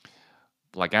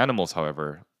 Like animals,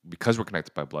 however, because we're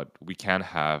connected by blood, we can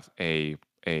have a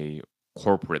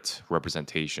corporate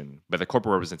representation. But the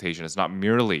corporate representation is not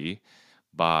merely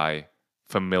by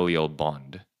familial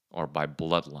bond or by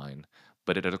bloodline,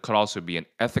 but it could also be an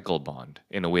ethical bond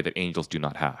in a way that angels do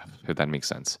not have, if that makes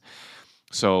sense.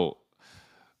 So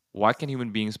why can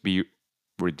human beings be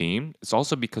redeemed? It's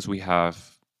also because we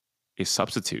have a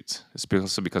substitute. It's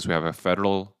also because we have a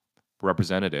federal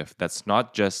representative that's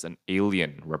not just an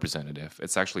alien representative.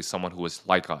 It's actually someone who is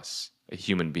like us, a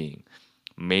human being,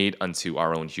 made unto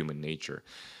our own human nature.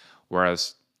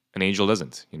 Whereas an angel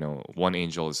isn't. One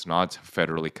angel is not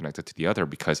federally connected to the other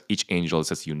because each angel is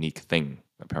this unique thing,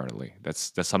 apparently.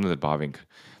 That's something that Bavinck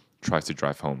tries to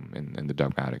drive home in the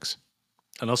dogmatics.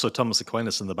 And also Thomas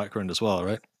Aquinas in the background as well,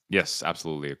 right? Yes,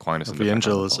 absolutely. Aquinas in the Every background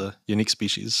angel as is well. a unique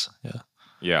species. Yeah.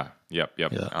 Yeah. Yep.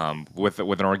 Yeah. With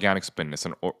an organic spin, it's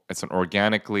an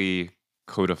organically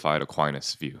codified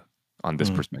Aquinas view on this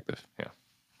perspective. Yeah.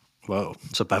 Whoa.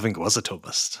 So Bavinck was a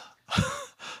Thomist.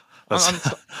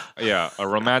 A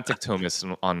romantic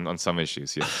Thomist on some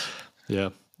issues. Yes. Yeah.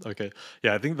 Okay.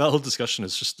 Yeah, I think that whole discussion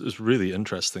is really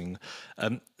interesting.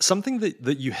 Something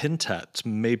that you hint at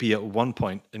maybe at one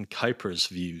point in Kuyper's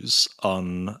views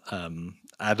on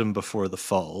Adam before the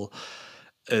fall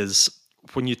is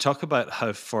when you talk about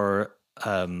how for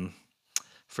Kuyper,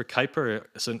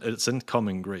 it's in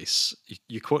Common Grace.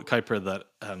 You quote Kuyper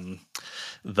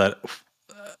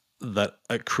that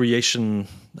at creation,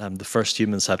 the first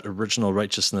humans had original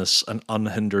righteousness, an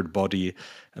unhindered body,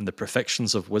 and the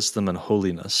perfections of wisdom and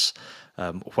holiness,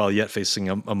 while yet facing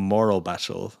a moral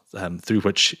battle through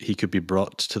which he could be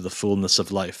brought to the fullness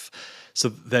of life. So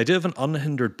the idea of an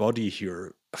unhindered body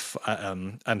here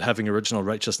and having original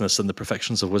righteousness and the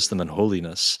perfections of wisdom and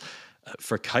holiness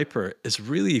for Kuyper is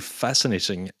really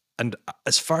fascinating. And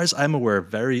as far as I'm aware,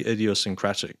 very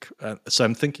idiosyncratic. So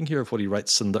I'm thinking here of what he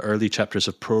writes in the early chapters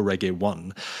of Pro Rege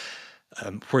 1,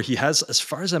 where he has, as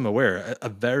far as I'm aware, a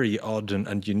very odd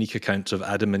and unique account of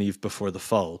Adam and Eve before the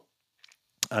fall.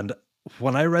 And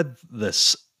when I read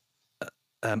this,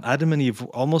 Adam and Eve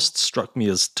almost struck me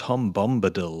as Tom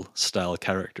Bombadil style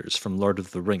characters from Lord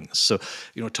of the Rings. So,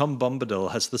 Tom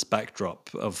Bombadil has this backdrop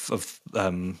of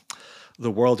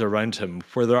the world around him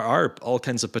where there are all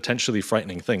kinds of potentially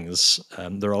frightening things.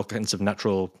 There are all kinds of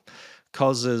natural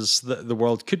causes. The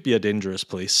world could be a dangerous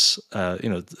place.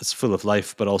 It's full of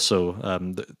life, but also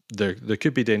there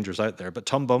could be dangers out there. But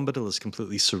Tom Bombadil is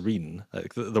completely serene.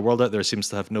 Like the world out there seems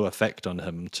to have no effect on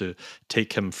him to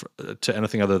take him to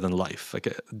anything other than life. Like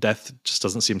death just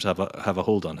doesn't seem to have a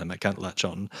hold on him. It can't latch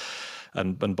on.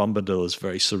 And Bombadil is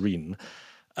very serene.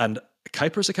 And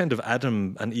Kuyper's account of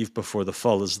Adam and Eve before the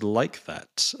fall is like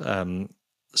that.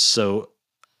 So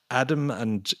Adam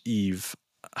and Eve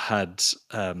had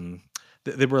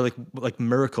they were like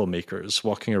miracle makers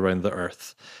walking around the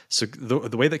earth. So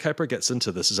the way that Kuyper gets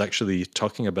into this is actually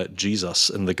talking about Jesus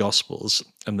in the Gospels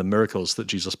and the miracles that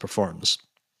Jesus performs.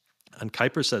 And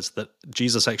Kuyper says that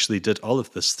Jesus actually did all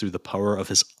of this through the power of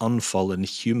his unfallen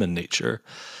human nature.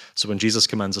 So when Jesus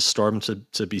commands a storm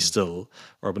to be still,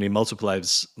 or when he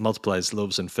multiplies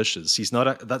loaves and fishes,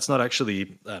 that's not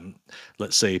actually,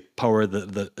 let's say, power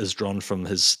that is drawn from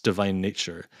his divine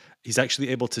nature. He's actually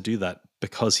able to do that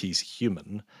because he's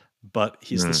human, but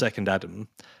he's the second Adam.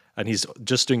 And he's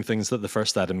just doing things that the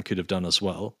first Adam could have done as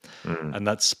well. And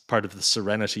that's part of the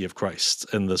serenity of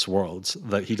Christ in this world,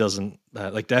 that he doesn't,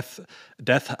 like death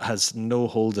has no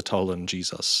hold at all on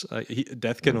Jesus.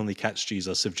 Death can only catch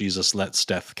Jesus if Jesus lets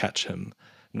death catch him.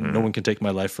 No one can take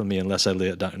my life from me unless I lay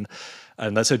it down.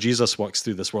 And that's how Jesus walks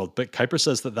through this world. But Kuyper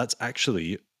says that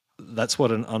that's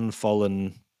what an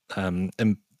unfallen,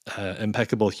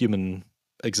 impeccable human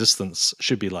existence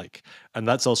should be like. And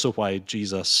that's also why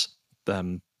Jesus,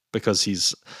 because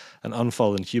he's an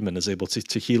unfallen human, is able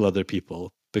to heal other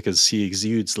people, because he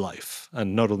exudes life.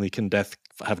 And not only can death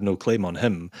have no claim on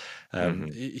him,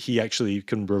 he actually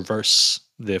can reverse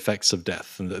the effects of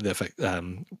death and the effect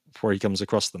where he comes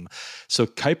across them. So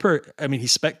Kuyper, I mean, he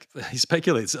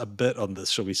speculates a bit on this,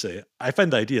 shall we say. I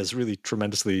find the ideas really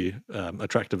tremendously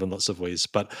attractive in lots of ways,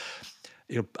 but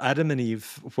Adam and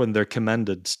Eve, when they're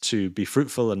commanded to be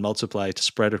fruitful and multiply, to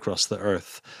spread across the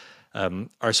earth,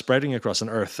 are spreading across an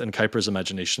earth in Kuyper's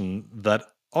imagination that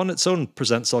on its own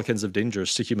presents all kinds of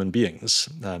dangers to human beings.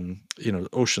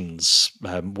 Oceans,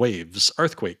 waves,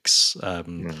 earthquakes,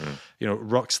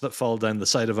 rocks that fall down the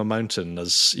side of a mountain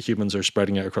as humans are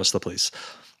spreading out across the place.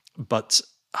 But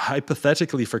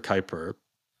hypothetically for Kuyper,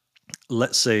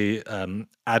 let's say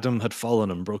Adam had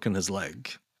fallen and broken his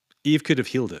leg. Eve could have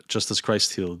healed it, just as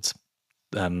Christ healed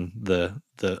the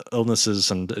illnesses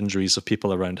and injuries of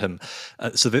people around him.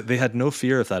 So they had no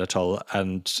fear of that at all.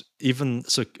 And even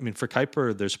so, I mean, for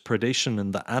Kuyper, there's predation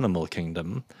in the animal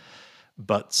kingdom,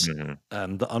 but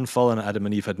the unfallen Adam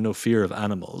and Eve had no fear of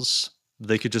animals.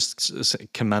 They could just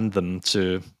command them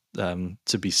to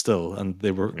be still, and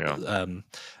they were.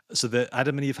 So the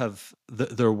Adam and Eve have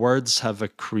their words have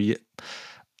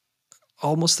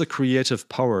almost the creative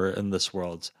power in this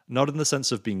world, not in the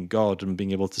sense of being God and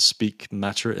being able to speak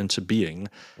matter into being,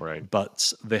 Right.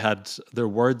 but their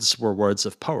words were words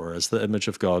of power as the image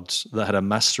of God that had a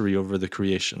mastery over the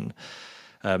creation.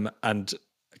 And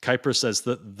Kuyper says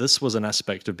that this was an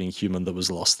aspect of being human that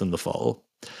was lost in the fall.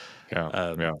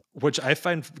 Yeah. Which I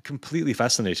find completely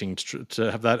fascinating to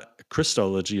have that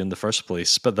Christology in the first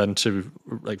place, but then to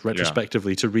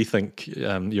retrospectively to rethink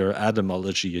your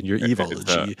Adamology and your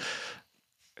Evology.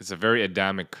 It's a very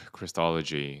Adamic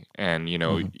Christology, and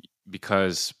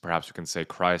because perhaps we can say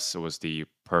Christ was the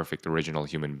perfect original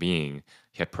human being,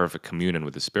 he had perfect communion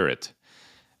with the Spirit,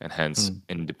 and hence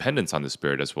independence on the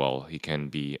Spirit as well. He can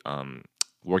be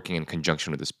working in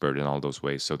conjunction with the Spirit in all those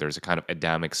ways. So there's a kind of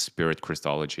Adamic spirit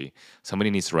Christology. Somebody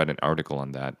needs to write an article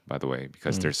on that, by the way,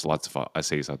 because there's lots of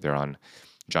essays out there on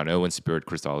John Owen's spirit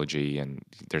Christology, and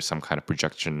there's some kind of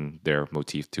projection there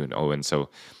motif to an Owen. So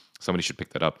somebody should pick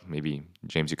that up. Maybe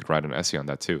James, you could write an essay on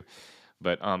that too.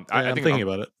 But I'm thinking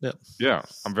about it. Yeah,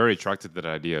 I'm very attracted to that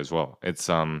idea as well. It's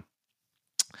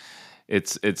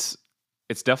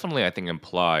definitely, I think,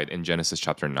 implied in Genesis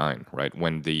chapter 9, right?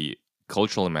 When the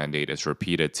cultural mandate is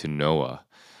repeated to Noah,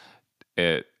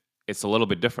 it's a little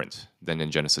bit different than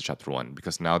in Genesis chapter 1,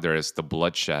 because now there is the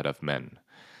bloodshed of men,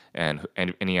 and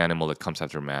any animal that comes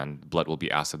after man, blood will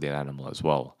be asked of the animal as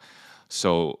well.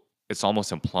 So it's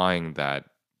almost implying that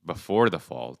before the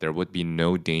fall, there would be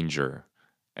no danger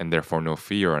and therefore no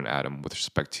fear on Adam with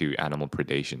respect to animal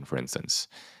predation, for instance,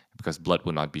 because blood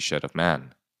would not be shed of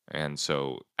man. And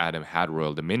so Adam had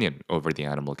royal dominion over the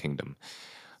animal kingdom.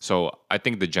 So I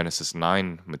think the Genesis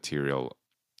 9 material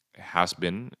has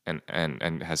been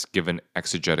and has given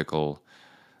exegetical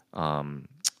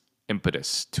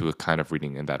impetus to a kind of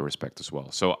reading in that respect as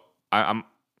well. So I'm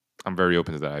very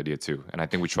open to that idea too, and I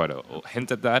think we try to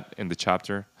hint at that in the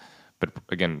chapter, but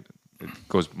again, it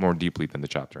goes more deeply than the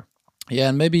chapter. Yeah,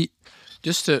 and maybe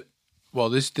just to, well,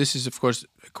 this is of course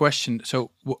a question. So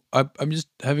I'm just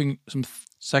having some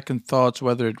second thoughts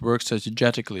whether it works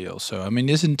exegetically also. I mean,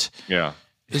 isn't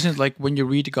like when you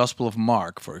read the Gospel of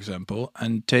Mark, for example,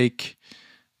 and take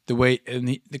the way,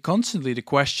 and constantly the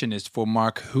question is for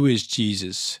Mark, who is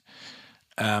Jesus?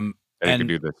 And he can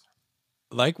do this.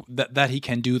 Like that he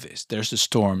can do this. There's the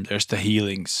storm, there's the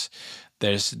healings,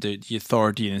 there's the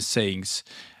authority in his sayings.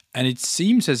 And it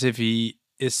seems as if he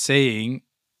is saying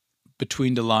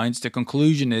between the lines, the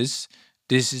conclusion is,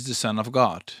 this is the Son of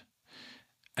God.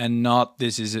 And not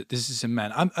this is a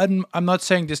man. I'm not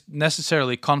saying this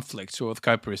necessarily conflicts with what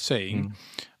Kuyper is saying,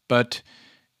 but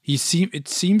it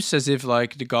seems as if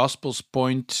like the Gospels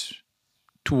point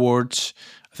towards,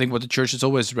 I think, what the church has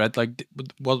always read, like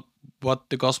what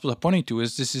the Gospels are pointing to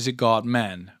is this is a God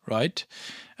man, right?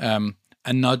 And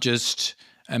not just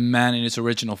a man in its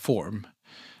original form,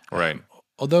 right?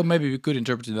 Although maybe we could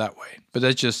interpret it that way, but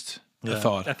that's just a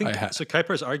thought I think. So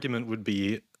Kuyper's argument would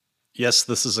be, yes,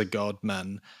 this is a God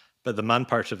man, but the man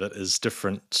part of it is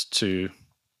different to,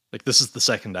 like, this is the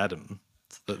second Adam,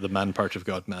 the man part of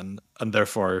God man, and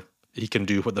therefore he can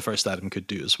do what the first Adam could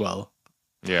do as well.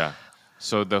 Yeah.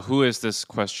 So the who is this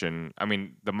question, I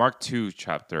mean, the Mark 2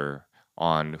 chapter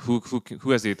on who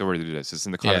has the authority to do this is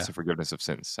in the context of forgiveness of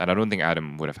sins. And I don't think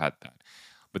Adam would have had that.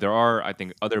 But there are, I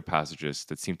think, other passages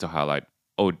that seem to highlight,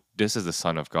 oh, this is the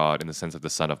Son of God in the sense of the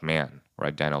Son of Man,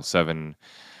 right? Daniel 7,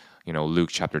 Luke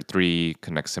chapter 3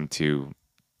 connects him to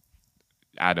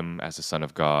Adam as the Son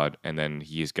of God, and then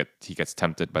he gets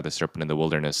tempted by the serpent in the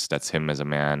wilderness. That's him as a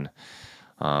man.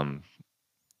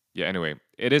 Anyway,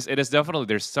 it is definitely,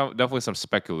 there's definitely some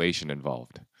speculation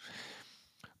involved.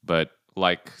 But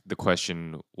like the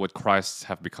question, would Christ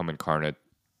have become incarnate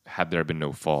had there been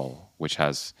no fall, which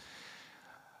has,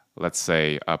 let's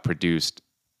say, produced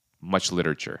much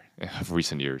literature of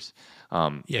recent years.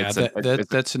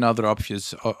 That's another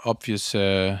obvious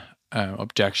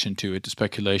objection to it, the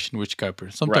speculation, which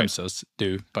Kuyper sometimes does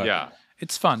do, but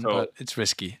it's fun, but it's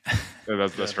risky.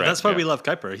 That's right. That's why we love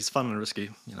Kuyper. He's fun and risky.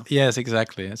 Yes,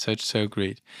 exactly. So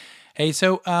great. Hey,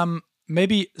 so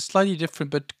maybe slightly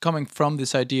different, but coming from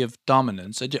this idea of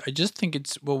dominance, I just think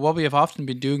it's, well, what we have often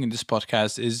been doing in this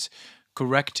podcast is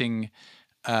correcting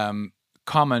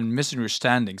common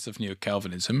misunderstandings of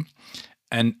Neo-Calvinism,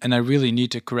 and I really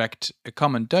need to correct a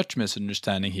common Dutch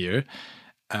misunderstanding here,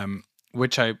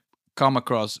 which I come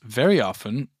across very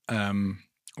often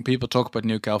when people talk about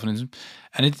Neo-Calvinism,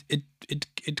 and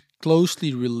it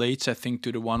closely relates, I think,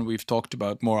 to the one we've talked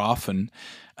about more often,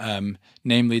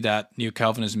 namely that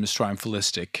Neo-Calvinism is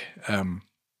triumphalistic.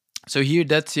 So here,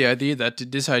 that's the idea,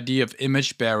 that this idea of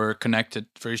image bearer connected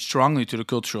very strongly to the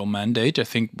cultural mandate. I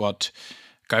think what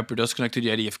Kuyper does connect to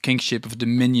the idea of kingship, of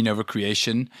dominion over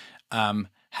creation,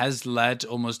 has led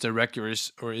almost directly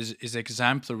or is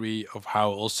exemplary of how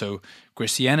also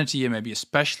Christianity, and maybe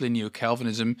especially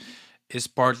Neo-Calvinism, is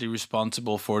partly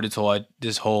responsible for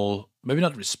this whole, maybe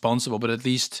not responsible, but at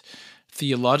least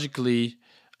theologically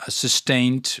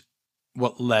sustained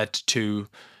what led to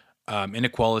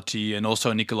inequality and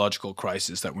also an ecological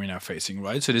crisis that we're now facing,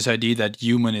 right? So this idea that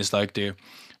human is like the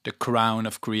crown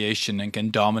of creation and can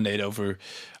dominate over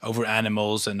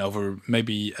animals and over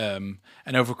maybe and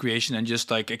over creation, and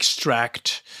just like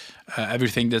extract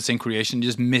everything that's in creation,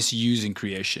 just misusing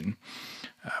creation.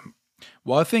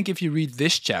 Well, I think if you read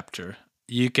this chapter,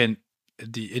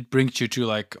 it brings you to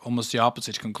like almost the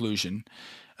opposite conclusion,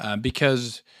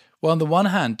 because, well, on the one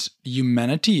hand,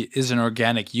 humanity is an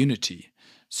organic unity.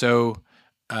 So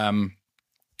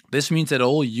this means that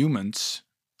all humans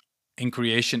in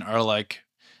creation are like,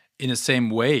 in the same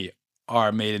way,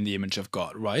 are made in the image of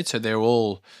God, right? So they're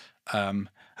all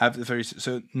have the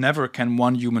so never can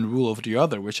one human rule over the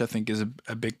other, which I think is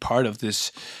a big part of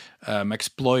this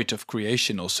exploit of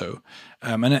creation also.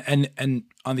 And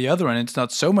on the other end, it's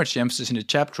not so much the emphasis in the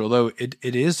chapter, although it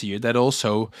is here, that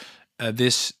also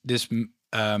this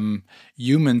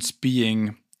humans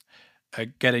being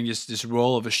getting this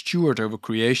role of a steward over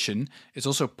creation is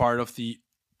also part of the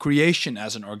creation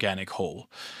as an organic whole.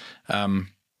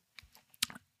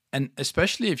 And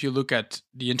especially if you look at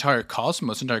the entire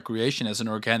cosmos, entire creation as an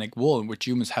organic whole in which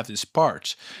humans have this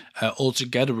part,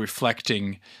 altogether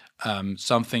reflecting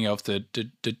something of the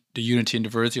unity and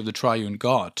diversity of the triune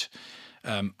God,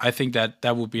 I think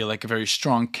that would be like a very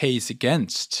strong case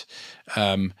against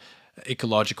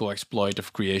ecological exploit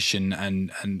of creation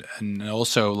and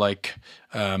also like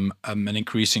an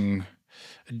increasing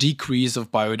decrease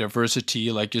of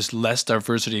biodiversity, like just less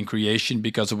diversity in creation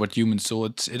because of what humans do.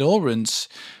 It all runs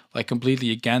like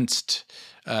completely against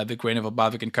the grain of what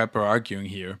Bavik and Kuyper are arguing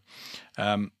here.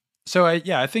 So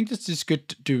I think this is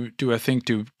good to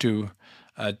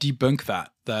debunk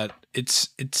that it's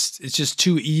just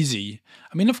too easy.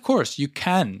 I mean, of course, you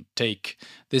can take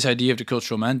this idea of the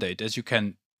cultural mandate, as you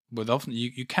can with often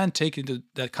you can take it into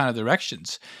that kind of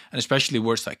directions, and especially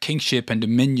words like kingship and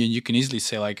dominion. You can easily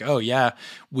say like, oh yeah,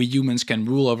 we humans can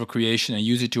rule over creation and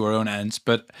use it to our own ends,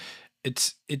 but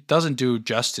it doesn't do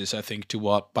justice, I think, to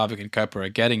what Bavik and Kuyper are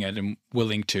getting at and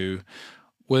willing to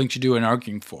do and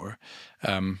arguing for.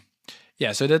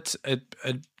 So that's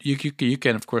you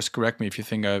can of course correct me if you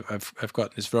think I've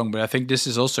gotten this wrong, but I think this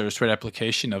is also a straight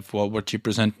application of what you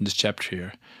present in this chapter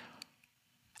here.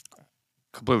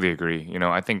 Completely agree.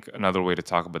 I think another way to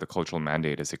talk about the cultural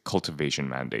mandate is a cultivation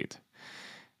mandate.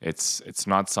 It's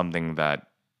not something that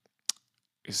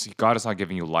God is not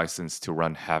giving you license to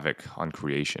run havoc on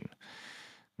creation.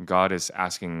 God is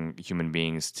asking human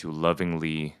beings to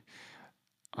lovingly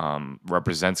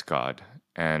represent God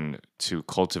and to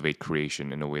cultivate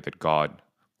creation in a way that God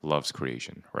loves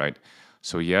creation, right?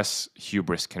 So yes,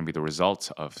 hubris can be the result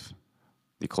of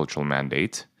the cultural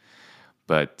mandate,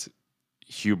 but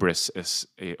hubris is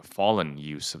a fallen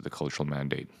use of the cultural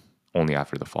mandate only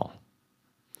after the fall.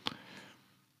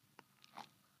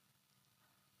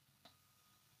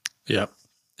 Yeah,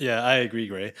 I agree,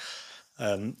 Gray.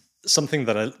 Something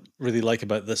that I really like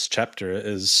about this chapter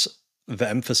is the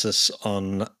emphasis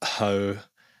on how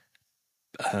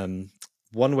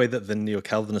one way that the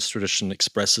Neo-Calvinist tradition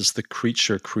expresses the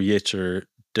creature-creator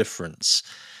difference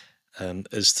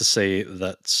is to say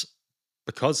that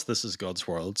because this is God's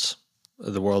world,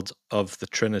 the world of the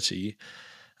Trinity,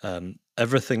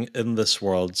 everything in this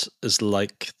world is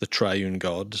like the triune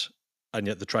God, and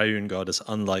yet the triune God is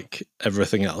unlike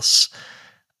everything else,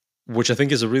 which I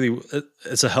think is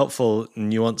it's a helpful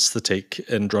nuance to take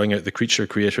in drawing out the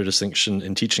creature-creator distinction,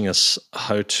 in teaching us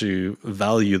how to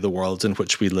value the world in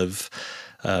which we live,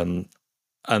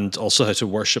 and also how to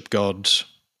worship God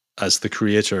as the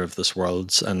creator of this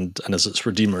world and as its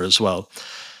redeemer as well.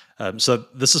 So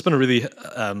this has been a really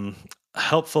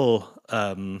helpful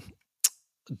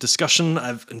discussion.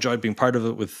 I've enjoyed being part of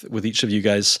it with each of you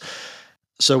guys.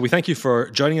 So we thank you for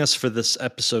joining us for this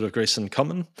episode of Grace in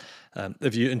Common.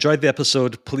 If you enjoyed the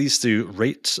episode, please do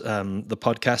rate the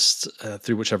podcast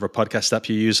through whichever podcast app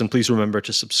you use, and please remember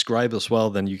to subscribe as well.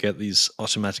 Then you get these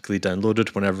automatically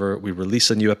downloaded whenever we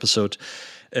release a new episode.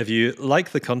 If you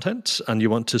like the content and you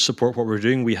want to support what we're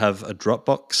doing, we have a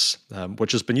Dropbox,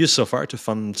 which has been used so far to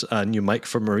fund a new mic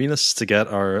for Marinus to get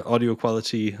our audio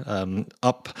quality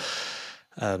up.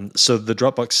 So the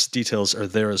Dropbox details are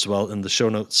there as well in the show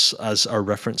notes, as are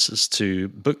references to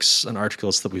books and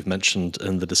articles that we've mentioned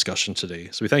in the discussion today.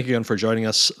 So we thank you again for joining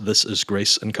us. This is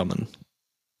Grace in Common.